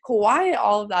 quiet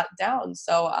all of that down.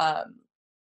 So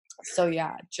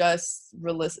yeah, just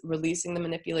releasing the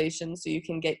manipulation so you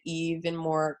can get even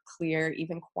more clear,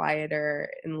 even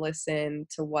quieter, and listen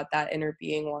to what that inner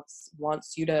being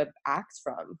wants you to act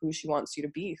from, who she wants you to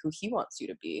be, who he wants you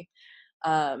to be.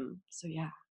 So yeah.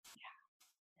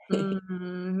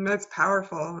 That's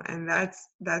powerful, and that's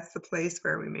the place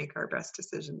where we make our best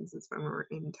decisions, is when we're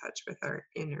in touch with our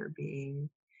inner being,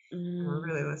 and we're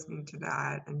really listening Mm. to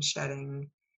that and shedding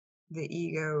the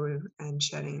ego and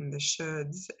shedding the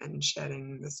shoulds and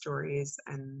shedding the stories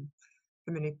and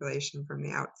the manipulation from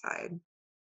the outside.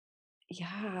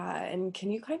 Yeah, and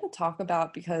can you kind of talk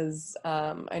about, because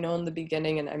I know in the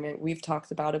beginning, and I mean, we've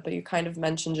talked about it, but you kind of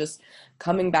mentioned just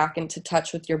coming back into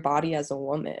touch with your body as a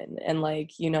woman, and,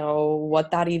 like,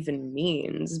 what that even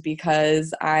means.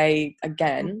 Because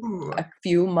again, Ooh. a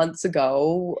few months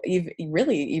ago,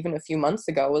 even a few months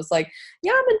ago, was like,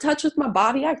 yeah, I'm in touch with my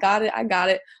body. I got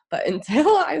it. But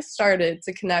until I started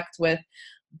to connect with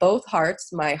both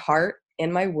hearts, my heart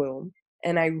and my womb,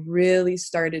 and I really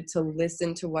started to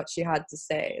listen to what she had to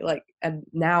say. Like, and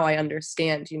now I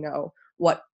understand,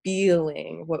 what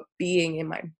what being in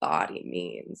my body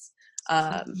means.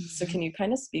 So can you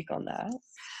kind of speak on that?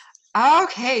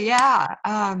 Okay, yeah,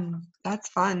 that's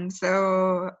fun.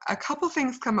 So a couple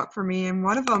things come up for me, and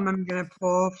one of them I'm going to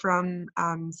pull from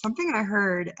something I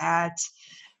heard at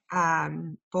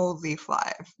Bold Leaf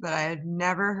Live that I had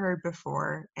never heard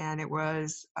before, and it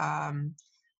was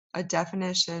a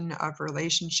definition of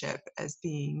relationship as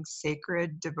being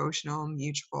sacred, devotional,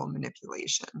 mutual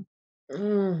manipulation.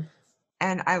 Mm,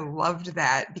 And I loved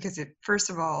that because first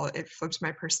of all, it flipped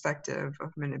my perspective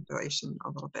of manipulation a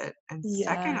little bit. And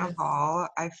second of yes. all,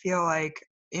 I feel like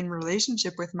in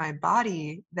relationship with my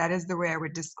body, that is the way I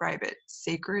would describe it: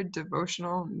 sacred,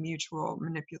 devotional, mutual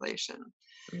manipulation.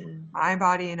 Mm, My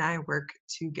body and I work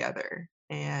together.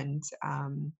 And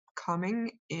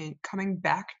coming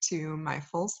back to my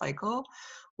full cycle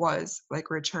was like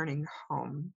returning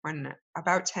home. When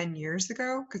about 10 years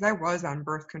ago, because I was on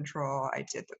birth control, I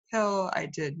did the pill, I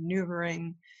did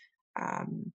NuvaRing.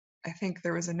 um, I think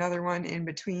there was another one in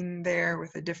between there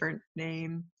with a different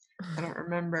name. I don't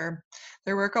remember.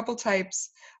 There were a couple types,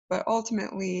 but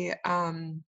ultimately I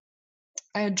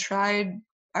had tried.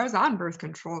 I was on birth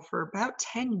control for about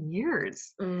 10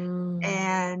 years, mm,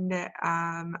 and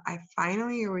I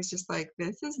finally was just like,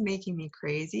 this is making me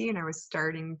crazy. And I was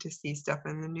starting to see stuff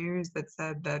in the news that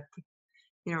said that,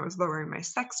 it was lowering my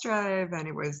sex drive, and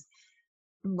it was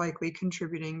likely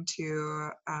contributing to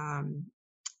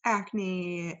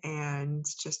acne and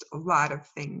just a lot of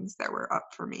things that were up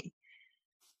for me.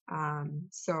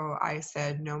 So I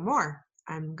said, no more.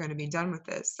 I'm going to be done with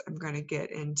this. I'm going to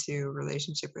get into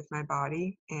relationship with my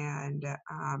body, and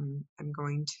I'm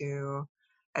going to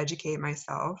educate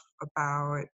myself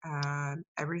about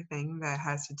everything that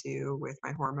has to do with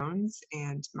my hormones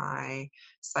and my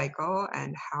cycle,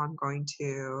 and how I'm going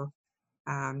to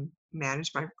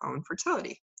manage my own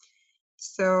fertility.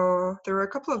 So there were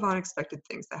a couple of unexpected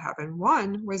things that happened.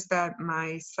 One was that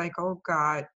my cycle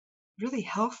got really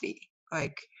healthy.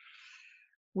 Like,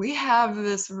 we have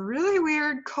this really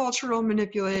weird cultural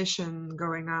manipulation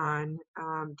going on,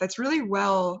 that's really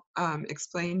well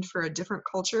explained for a different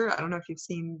culture. I don't know if you've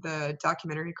seen the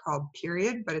documentary called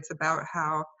Period, but it's about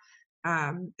how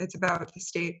it's about the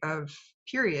state of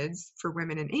periods for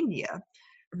women in India,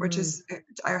 which mm, is,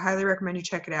 I highly recommend you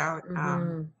check it out.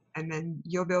 mhm. And then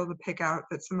you'll be able to pick out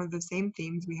that some of the same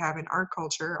themes we have in our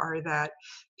culture are that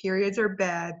periods are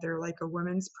bad, they're like a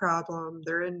woman's problem,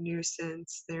 they're a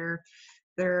nuisance, they're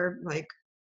like,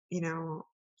 you know,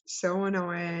 so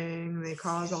annoying, they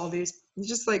cause all these,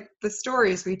 just like the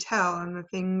stories we tell and the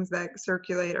things that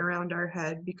circulate around our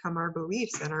head become our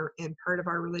beliefs and part of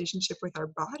our relationship with our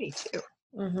body too.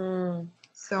 Mm-hmm.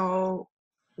 So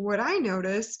what I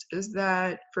noticed is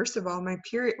that, first of all, my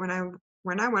period, when I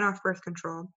went off birth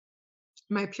control,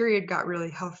 my period got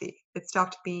really healthy. It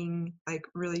stopped being like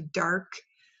really dark,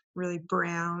 really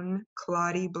brown,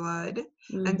 clotty blood,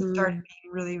 and started Mm-hmm.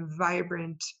 being really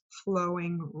vibrant,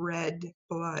 flowing red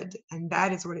blood. And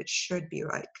that is what it should be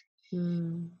like.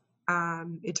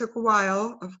 Mm-hmm. It took a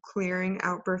while of clearing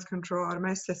out birth control out of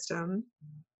my system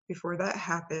before that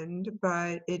happened,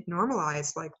 but it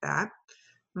normalized like that.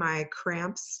 My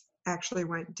cramps actually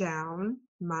went down.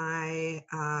 My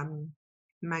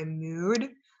mood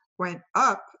went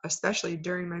up, especially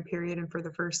during my period and for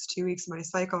the first 2 weeks of my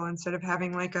cycle. Instead of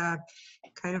having like a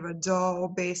kind of a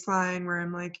dull baseline where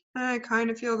I'm like, I kind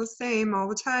of feel the same all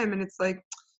the time, and it's like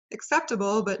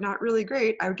acceptable but not really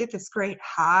great, I would get this great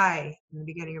high in the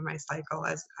beginning of my cycle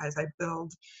as I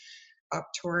build up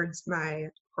towards my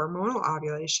hormonal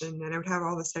ovulation, and I would have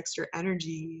all this extra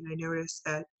energy. And I noticed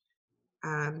that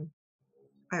um,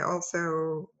 I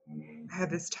also had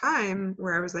this time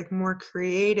where I was like more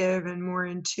creative and more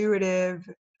intuitive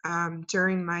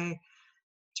during my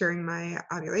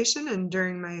ovulation and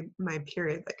during my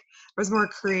period. Like I was more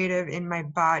creative in my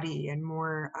body and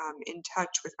more in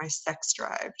touch with my sex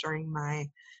drive during my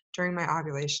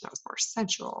ovulation. I was more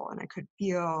sensual, and I could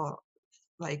feel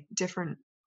like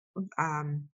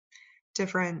um,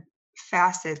 different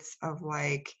facets of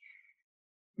like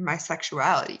my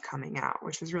sexuality coming out,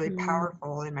 which was really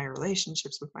powerful in my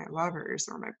relationships with my lovers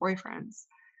or my boyfriends.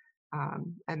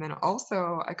 And then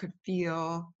also, I could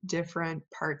feel different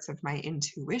parts of my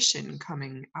intuition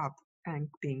coming up and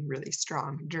being really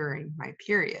strong during my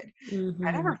period. I Mm-hmm.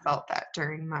 never felt that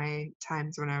during my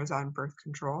times when I was on birth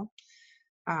control.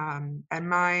 And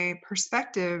my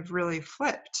perspective really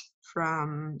flipped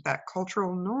from that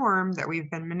cultural norm that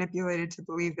we've been manipulated to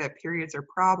believe that periods are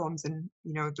problems, and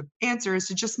the answer is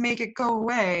to just make it go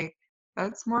away.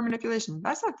 That's more manipulation.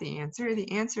 That's not the answer.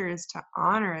 The answer is to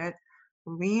honor it,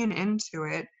 lean into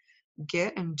it,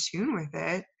 get in tune with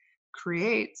it,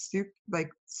 create like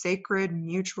sacred,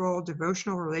 mutual,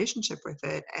 devotional relationship with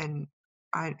it, and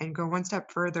go one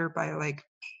step further by like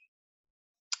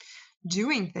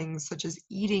doing things such as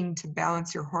eating to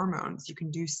balance your hormones. You can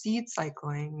do seed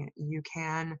cycling. You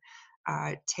can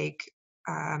take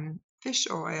fish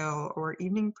oil or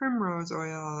evening primrose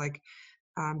oil. Like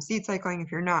seed cycling,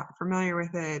 if you're not familiar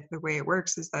with it, the way it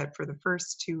works is that for the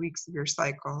first 2 weeks of your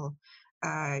cycle,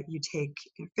 you take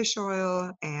fish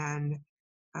oil and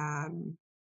um,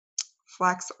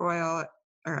 flax oil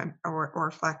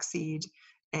or flaxseed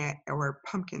or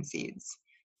pumpkin seeds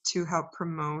to help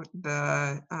promote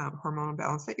the hormonal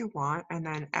balance that you want. And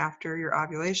then after your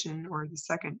ovulation or the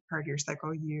second part of your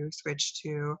cycle, you switch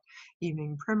to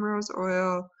evening primrose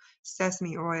oil,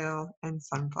 sesame oil, and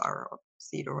sunflower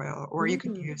seed oil. Or you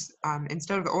could Mm-hmm. use,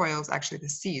 instead of the oils, actually the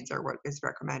seeds are what is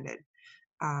recommended.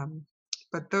 Um,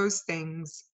 but those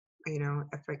things,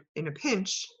 if in a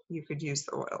pinch, you could use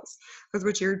the oils, because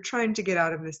what you're trying to get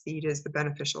out of the seed is the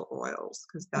beneficial oils,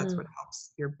 because that's what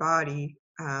helps your body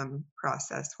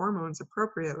process hormones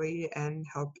appropriately and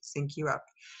help sync you up.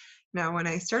 Now, when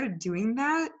I started doing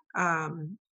that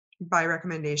by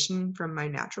recommendation from my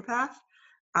naturopath,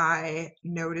 I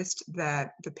noticed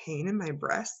that the pain in my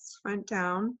breasts went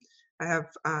down. I have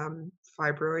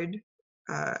fibroid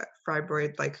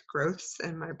like growths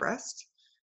in my breast,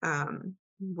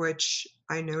 which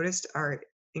I noticed are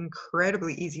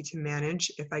incredibly easy to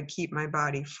manage if I keep my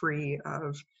body free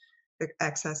of the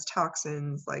excess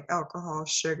toxins like alcohol,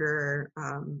 sugar,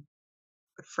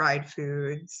 fried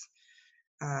foods,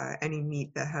 any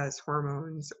meat that has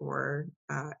hormones, or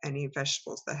any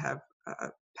vegetables that have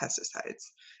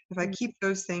pesticides. If I keep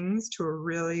those things to a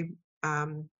really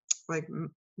like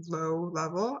low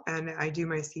level and I do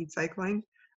my seed cycling,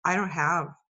 I don't have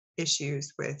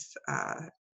issues with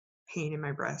pain in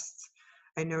my breasts.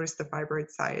 I notice the fibroid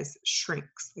size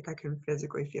shrinks, like I can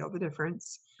physically feel the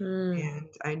difference. Mm-hmm. And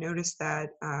I notice that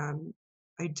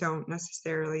I don't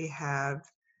necessarily have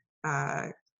uh,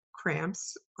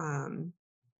 cramps,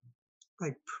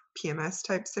 like PMS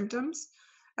type symptoms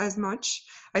as much.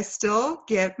 I still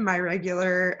get my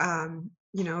regular,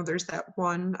 there's that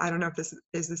one, I don't know if this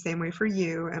is the same way for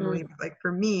you, Emily, but like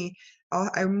for me,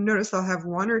 I notice I'll have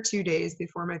 1 or 2 days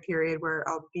before my period where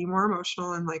I'll be more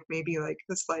emotional, and like maybe like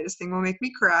the slightest thing will make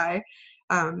me cry.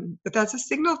 But that's a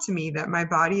signal to me that my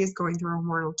body is going through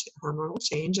a hormonal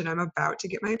change and I'm about to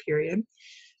get my period.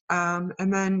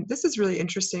 And then this is really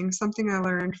interesting. Something I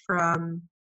learned from,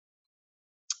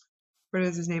 what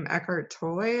is his name? Eckhart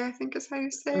Tolle, I think is how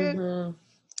you say it.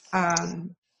 Mm-hmm.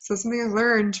 So something I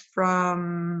learned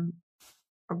from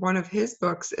one of his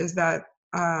books is that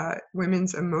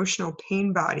women's emotional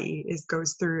pain body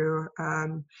goes through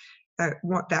that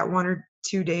 1 or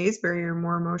 2 days where you're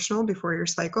more emotional before your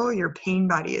cycle. Your pain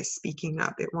body is speaking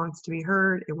up. It wants to be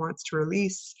heard. It wants to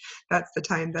release. That's the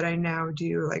time that I now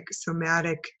do like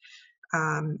somatic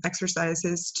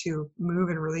exercises to move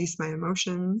and release my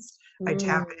emotions. I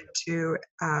tap Mm. into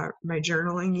my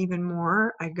journaling even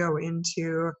more. I go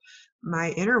into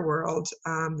my inner world.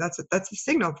 That's a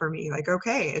signal for me. Like,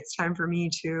 okay, it's time for me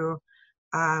to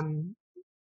um,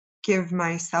 give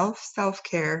myself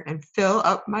self-care and fill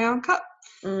up my own cup.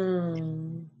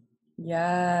 Mm.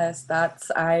 Yes,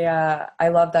 I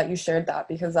love that you shared that,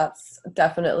 because that's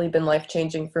definitely been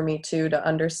life-changing for me too, to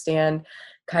understand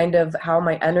kind of how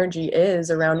my energy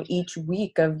is around each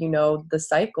week of, the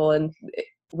cycle. And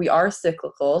we are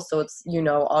cyclical, so it's,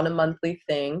 on a monthly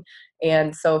thing.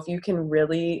 And so if you can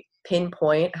really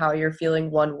pinpoint how you're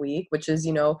feeling one week, which is,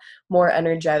 more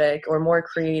energetic or more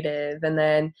creative, and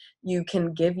then you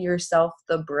can give yourself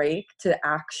the break to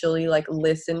actually like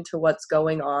listen to what's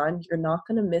going on, you're not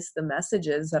going to miss the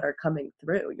messages that are coming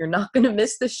through. You're not going to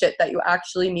miss the shit that you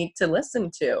actually need to listen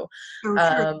to. So true.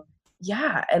 um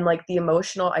yeah, and like the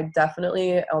emotional, I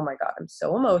definitely, oh my god, I'm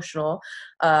so emotional.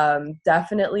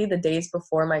 Definitely the days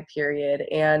before my period,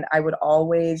 and I would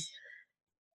always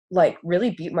like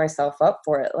really beat myself up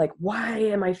for it. Like, why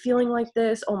am I feeling like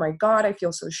this? Oh my God, I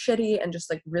feel so shitty. And just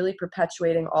like really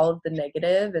perpetuating all of the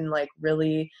negative and like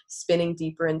really spinning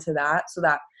deeper into that, so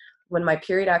that when my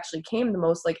period actually came, the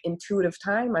most like intuitive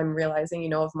time I'm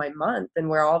realizing, of my month, and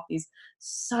where all of these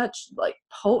such like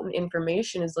potent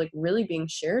information is like really being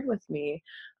shared with me.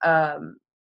 Um,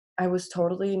 I was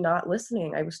totally not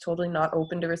listening. I was totally not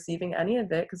open to receiving any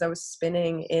of it, because I was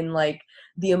spinning in like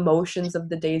the emotions of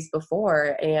the days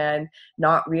before, and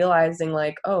not realizing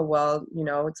like, oh, well,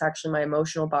 it's actually my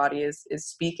emotional body is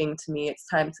speaking to me. It's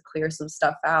time to clear some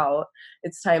stuff out.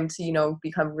 It's time to,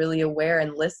 become really aware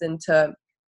and listen to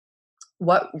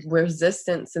what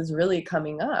resistance is really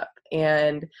coming up.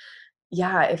 And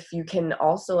yeah, if you can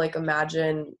also like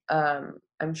imagine,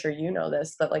 I'm sure you know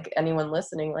this, but like anyone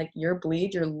listening, like your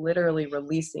bleed, you're literally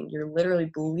releasing, you're literally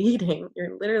bleeding,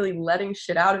 you're literally letting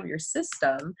shit out of your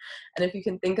system. And if you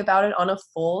can think about it on a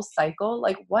full cycle,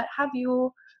 like what have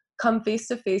you come face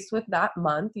to face with that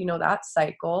month, that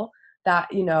cycle, that,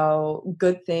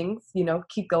 good things,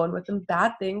 keep going with them,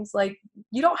 bad things, like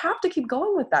you don't have to keep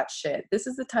going with that shit. This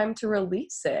is the time to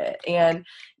release it. And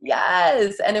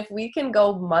yes. And if we can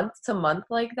go month to month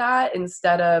like that,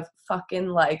 instead of fucking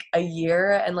like a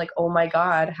year and like, oh my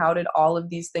God, how did all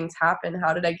of these things happen?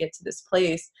 How did I get to this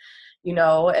place?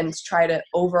 And try to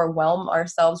overwhelm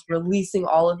ourselves, releasing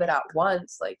all of it at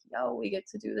once. Like, we get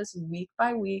to do this week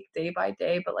by week, day by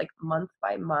day, but like month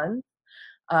by month.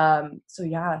 So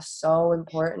yeah, so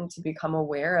important to become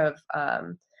aware of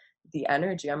the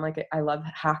energy. I'm like, I love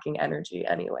hacking energy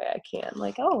any way I can.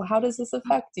 Like, oh, how does this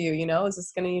affect you? Is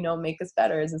this gonna, make us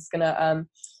better? Is this gonna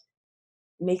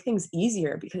make things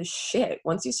easier? Because shit,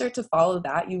 once you start to follow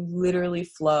that, you literally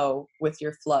flow with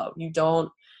your flow. You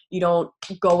don't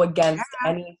go against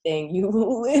anything. You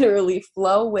literally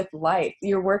flow with life.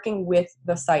 You're working with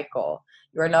the cycle.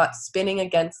 You're not spinning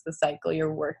against the cycle.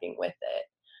 You're working with it.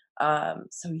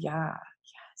 So yeah,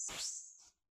 yes.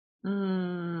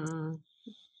 Mm,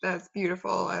 that's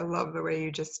beautiful. I love the way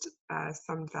you just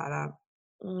summed that up.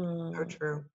 So Mm,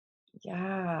 true.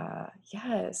 yeah,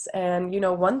 yes. And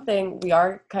one thing, we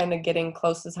are kind of getting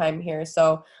close to time here.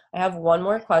 So I have one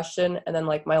more question, and then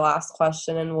like my last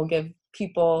question, and we'll give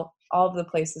people all of the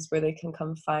places where they can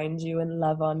come find you and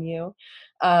love on you.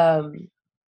 Um,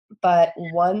 but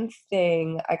one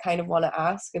thing I kind of want to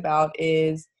ask about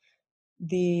is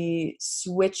the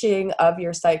switching of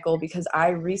your cycle, because I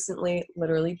recently,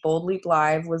 literally boldly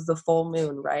live, was the full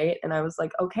moon, right? And I was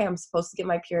like, okay, I'm supposed to get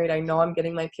my period. I know I'm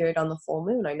getting my period on the full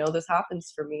moon. I know this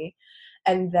happens for me.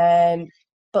 And then,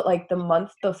 but like the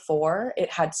month before,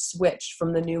 it had switched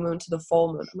from the new moon to the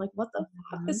full moon. I'm like, what the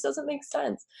fuck? Mhm. This doesn't make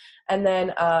sense. And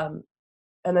then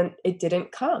it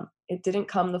didn't come. It didn't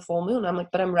come the full moon. I'm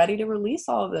like, but I'm ready to release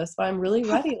all of this, but I'm really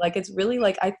ready. Like, it's really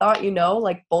like, I thought,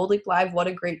 like boldly live, what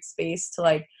a great space to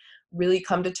like really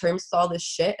come to terms with all this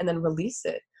shit and then release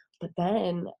it. But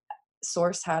then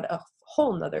Source had a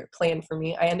whole nother plan for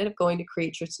me. I ended up going to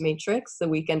Creatrix Matrix the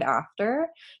weekend after.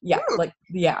 Ooh,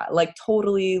 Yeah, like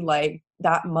totally like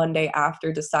that Monday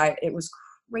after decide, it was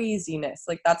craziness.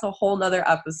 Like that's a whole nother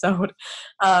episode.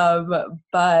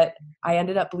 But I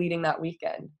ended up bleeding that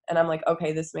weekend, and I'm like,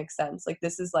 okay, this makes sense. Like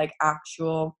this is like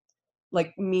actual,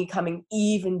 like me coming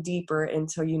even deeper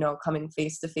into, you know, coming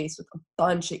face to face with a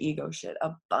bunch of ego shit,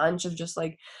 a bunch of just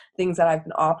like things that I've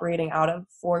been operating out of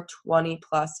for 20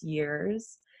 plus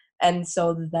years. And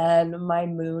so then my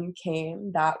moon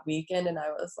came that weekend, and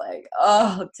I was like,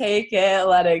 oh, take it,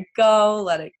 let it go,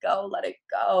 let it go, let it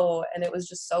go. And it was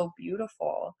just so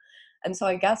beautiful. And so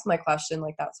I guess my question,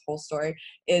 like that's whole story,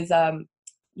 is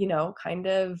you know, kind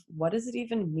of what does it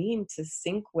even mean to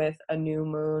sync with a new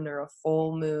moon or a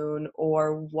full moon?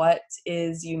 Or what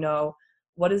is, you know,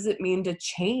 what does it mean to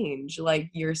change like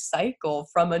your cycle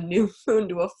from a new moon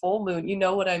to a full moon? You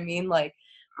know what I mean? Like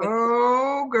with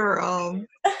Oh, girl.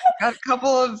 Got a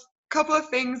couple of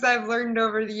things I've learned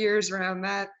over the years around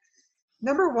that.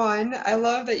 Number one, I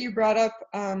love that you brought up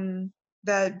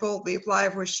that Bold Leap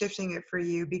Live was shifting it for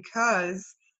you, because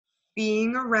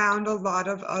being around a lot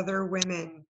of other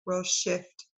women will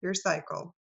shift your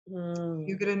cycle.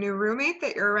 You mm, get a new roommate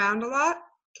that you're around a lot,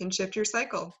 can shift your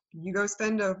cycle. You go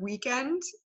spend a weekend,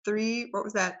 what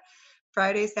was that?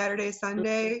 Friday, Saturday,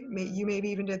 Sunday, you maybe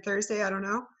even did Thursday, I don't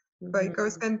know. But go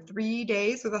mhm. spend 3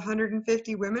 days with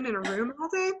 150 women in a room all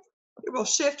day, it will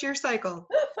shift your cycle.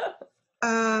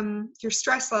 Your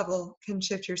stress level can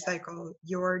shift your cycle.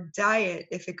 Your diet,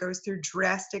 if it goes through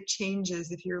drastic changes,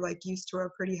 if you're like used to a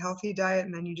pretty healthy diet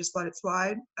and then you just let it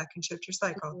slide, that can shift your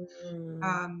cycle.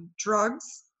 Mm,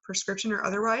 Drugs, prescription or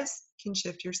otherwise, can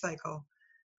shift your cycle.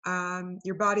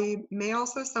 Your body may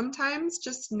also sometimes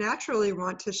just naturally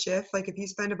want to shift. Like if you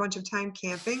spend a bunch of time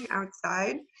camping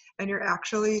outside and you're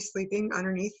actually sleeping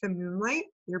underneath the moonlight,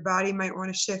 your body might want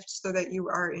to shift so that you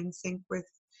are in sync with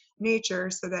nature,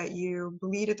 so that you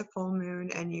bleed at the full moon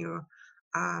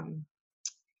um,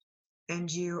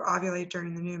 and you ovulate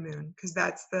during the new moon, because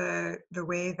that's the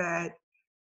way that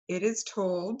it is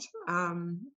told,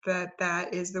 that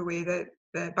is the way that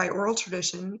by oral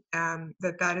tradition,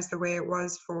 that is the way it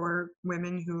was for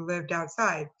women who lived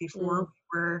outside before mm,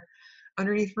 we were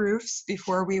underneath roofs,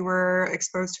 before we were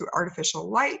exposed to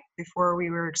artificial light, before we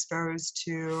were exposed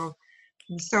to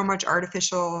so much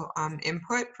artificial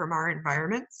input from our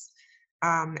environments,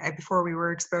 and before we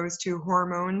were exposed to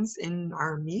hormones in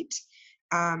our meat.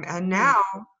 And mm. now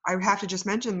I have to just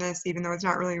mention this, even though it's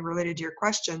not really related to your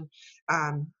question.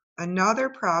 Um, Another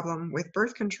problem with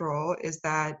birth control is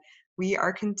that we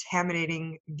are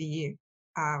contaminating the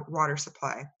water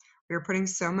supply. We are putting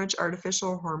so much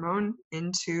artificial hormone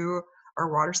into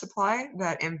our water supply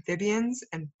that amphibians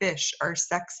and fish are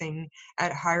sexing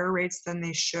at higher rates than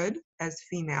they should as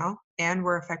female, and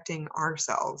we're affecting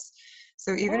ourselves.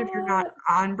 So even if you're not What?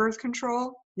 on birth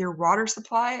control, your water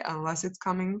supply, unless it's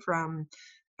coming from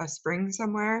a spring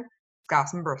somewhere, got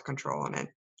some birth control in it.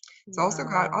 It's also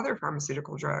got Wow. other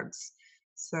pharmaceutical drugs.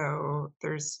 So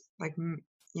there's like,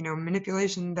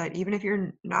 manipulation that even if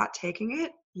you're not taking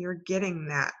it, you're getting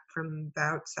that from the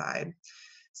outside.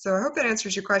 So I hope that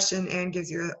answers your question and gives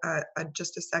you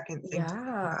just a second thing to think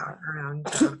about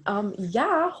Yeah. around,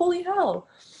 Yeah, holy hell.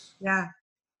 yeah.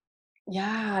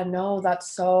 Yeah, no,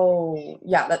 that's so,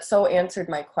 yeah, that so answered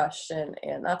my question.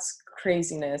 And that's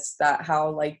craziness that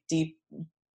how like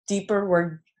deeper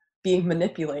we're being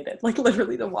manipulated, like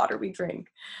literally the water we drink.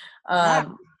 Yeah.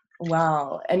 Um,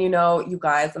 wow. And you know, you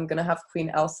guys, I'm gonna have Queen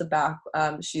Elsa back.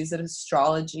 She's an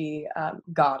astrology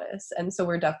goddess, and so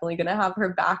we're definitely gonna have her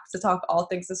back to talk all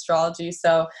things astrology.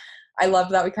 So I love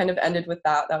that we kind of ended with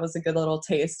that. That was a good little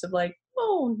taste of like,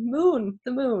 oh, moon,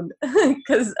 the moon,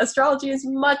 because astrology is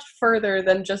much further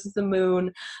than just the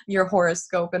moon, your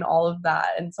horoscope, and all of that.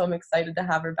 And so I'm excited to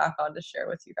have her back on to share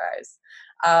with you guys.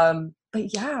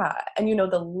 But yeah, and you know,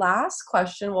 the last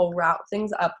question we'll wrap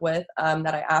things up with,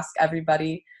 that I ask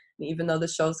everybody, and even though the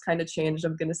show's kind of changed,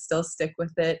 I'm gonna still stick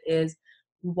with it, is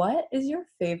what is your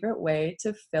favorite way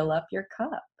to fill up your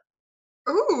cup?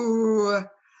 Ooh.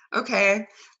 Okay.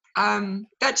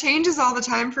 That changes all the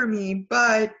time for me,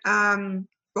 but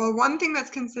well, one thing that's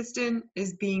consistent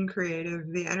is being creative.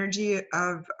 The energy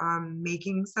of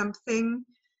making something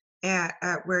at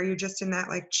where you're just in that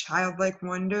like childlike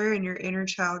wonder and your inner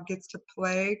child gets to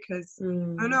play. Because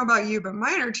I don't Mm, know about you, but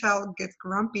my inner child gets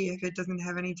grumpy if it doesn't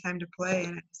have any time to play,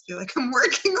 and I just feel like I'm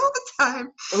working all the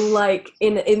time. like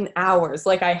in hours,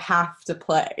 like I have to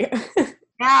play.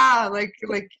 Yeah, like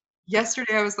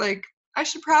yesterday I was like, I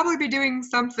should probably be doing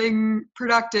something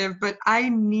productive, but I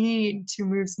need to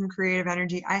move some creative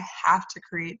energy. I have to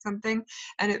create something,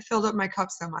 and it filled up my cup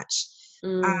so much.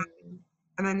 Uh, Mm,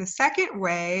 and then the second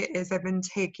way is I've been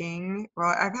taking, well,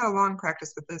 I've had a long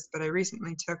practice with this, but I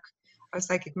recently took a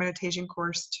psychic meditation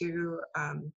course to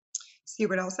see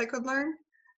what else I could learn.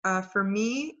 For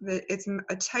me, it's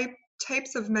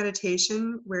types of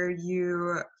meditation where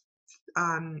you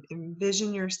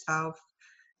envision yourself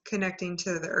connecting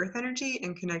to the earth energy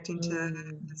and connecting to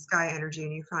the sky energy,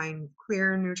 and you find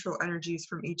clear neutral energies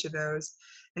from each of those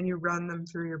and you run them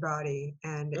through your body,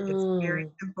 and it's very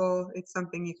simple. It's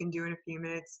something you can do in a few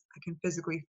minutes. I can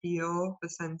physically feel the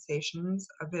sensations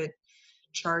of it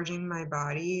charging my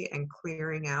body and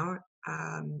clearing out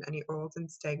any old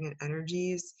and stagnant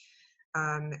energies.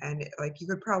 Like you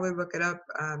could probably look it up.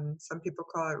 Some people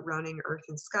call it running earth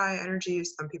and sky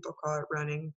energies. Some people call it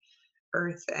running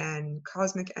earth and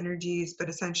cosmic energies, but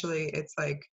essentially it's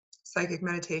like psychic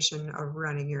meditation of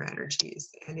running your energies,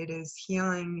 and it is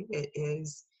healing. It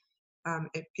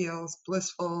feels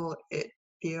blissful. It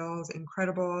feels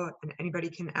incredible, and anybody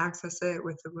can access it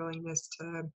with the willingness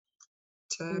to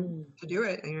do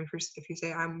it. And if you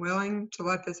say, I'm willing to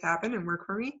let this happen and work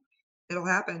for me, it'll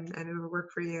happen and it'll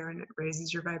work for you, and it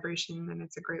raises your vibration, and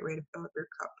it's a great way to fill up your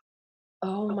cup.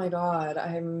 Oh my God,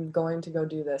 I'm going to go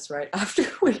do this right after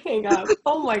we hang up.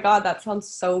 Oh my God, that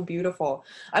sounds so beautiful.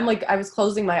 I'm like, I was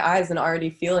closing my eyes and already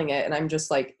feeling it, and I'm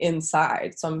just like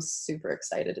inside. So I'm super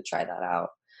excited to try that out.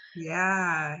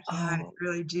 Yeah, it's Oh,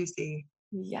 really juicy.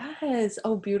 yes.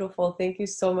 Oh, beautiful. Thank you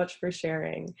so much for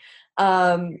sharing.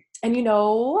 And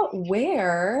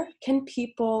where can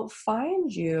people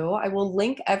find you? I will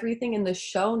link everything in the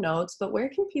show notes, but where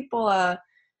can people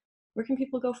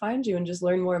go find you and just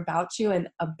learn more about you and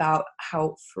about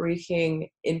how freaking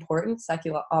important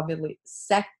second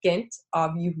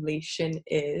ovulation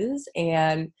is,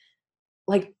 and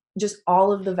like just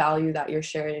all of the value that you're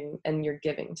sharing and you're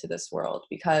giving to this world,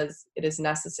 because it is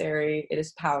necessary, it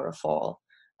is powerful.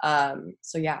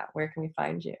 So yeah, where can we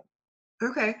find you?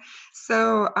 Okay,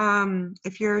 so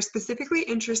if you're specifically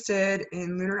interested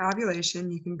in lunar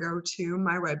ovulation, you can go to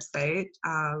my website,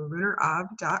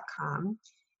 lunarov.com.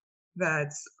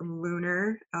 That's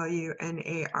lunar,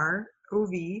 LUNAROV.com.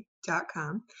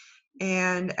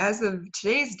 And as of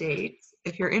today's date,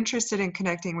 if you're interested in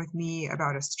connecting with me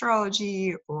about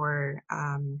astrology or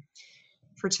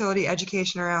fertility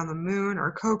education around the moon,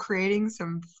 or co-creating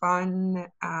some fun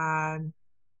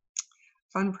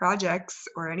projects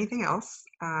or anything else,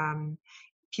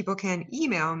 people can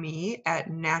email me at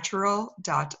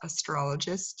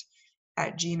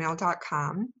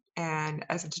natural.astrologist@gmail.com. And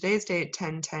as of today's date,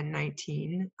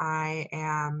 10/10/19, I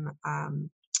am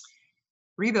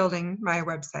rebuilding my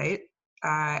website,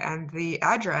 and the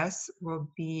address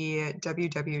will be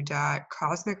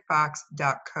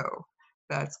www.cosmicfox.co.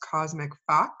 That's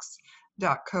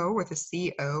cosmicfox.co with a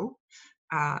C-O.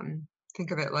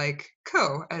 Think of it like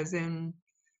co, as in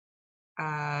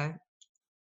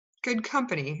good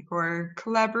company or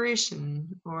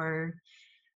collaboration, or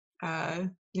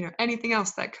anything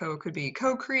else that co could be,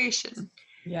 co-creation.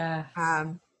 Yes.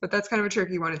 But that's kind of a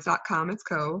tricky one. It's not com, it's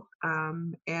co.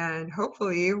 And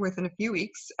hopefully within a few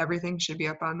weeks, everything should be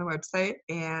up on the website,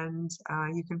 and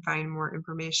you can find more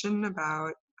information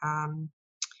about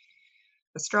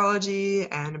astrology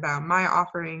and about my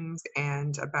offerings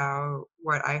and about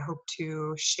what I hope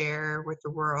to share with the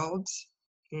world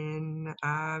in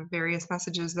various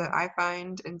messages that I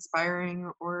find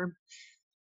inspiring or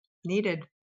needed.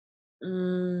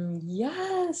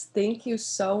 Yes, thank you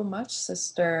so much,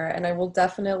 sister. And I will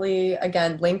definitely,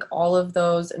 again, link all of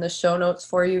those in the show notes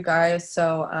for you guys.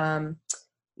 So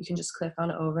you can just click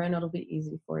on over and it'll be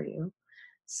easy for you.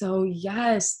 So,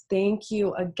 yes, thank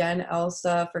you again,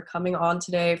 Elsa, for coming on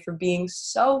today, for being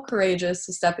so courageous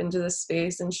to step into this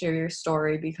space and share your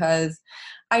story, because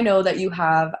I know that you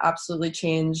have absolutely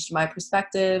changed my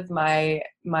perspective, my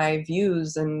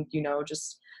views, and,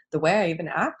 just the way I even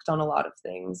act on a lot of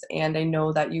things. And I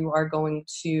know that you are going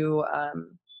to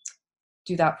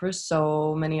do that for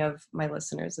so many of my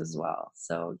listeners as well.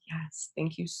 So, yes,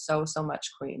 thank you so, so much,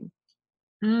 Queen.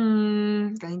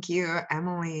 Thank you,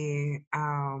 Emily.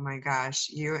 Oh my gosh,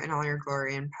 you in all your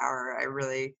glory and power. I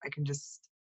can just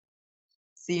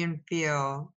see and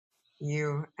feel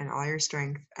you and all your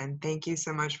strength. And thank you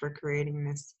so much for creating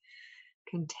this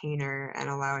container and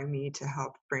allowing me to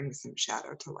help bring some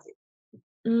shadow to light.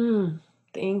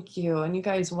 Thank you. And you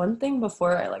guys, one thing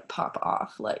before I pop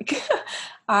off,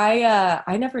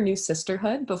 I never knew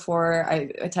sisterhood before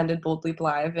I attended Bold Leap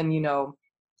Live, and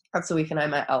that's the weekend I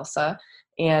met Elsa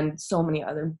and so many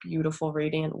other beautiful,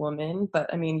 radiant women. But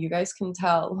I mean, you guys can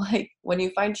tell, when you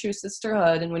find true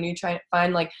sisterhood and when you try to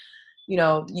find,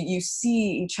 you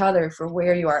see each other for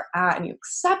where you are at and you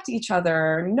accept each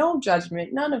other, no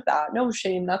judgment, none of that, no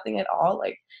shame, nothing at all.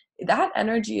 that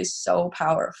energy is so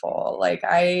powerful. Like,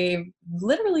 I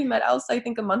literally met Elsa, I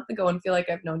think, a month ago and feel like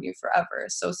I've known you forever.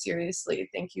 So seriously,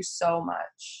 thank you so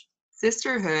much.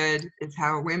 Sisterhood is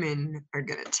how women are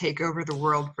going to take over the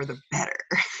world for the better.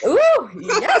 Ooh,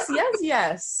 yes, yes,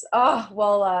 yes. Oh,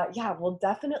 well, yeah, we'll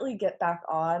definitely get back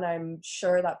on. I'm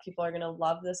sure that people are going to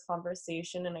love this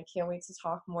conversation, and I can't wait to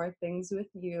talk more things with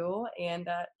you. And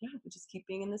yeah, we'll just keep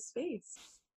being in this space.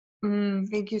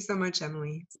 Thank you so much,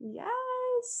 Emily.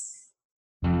 Yes.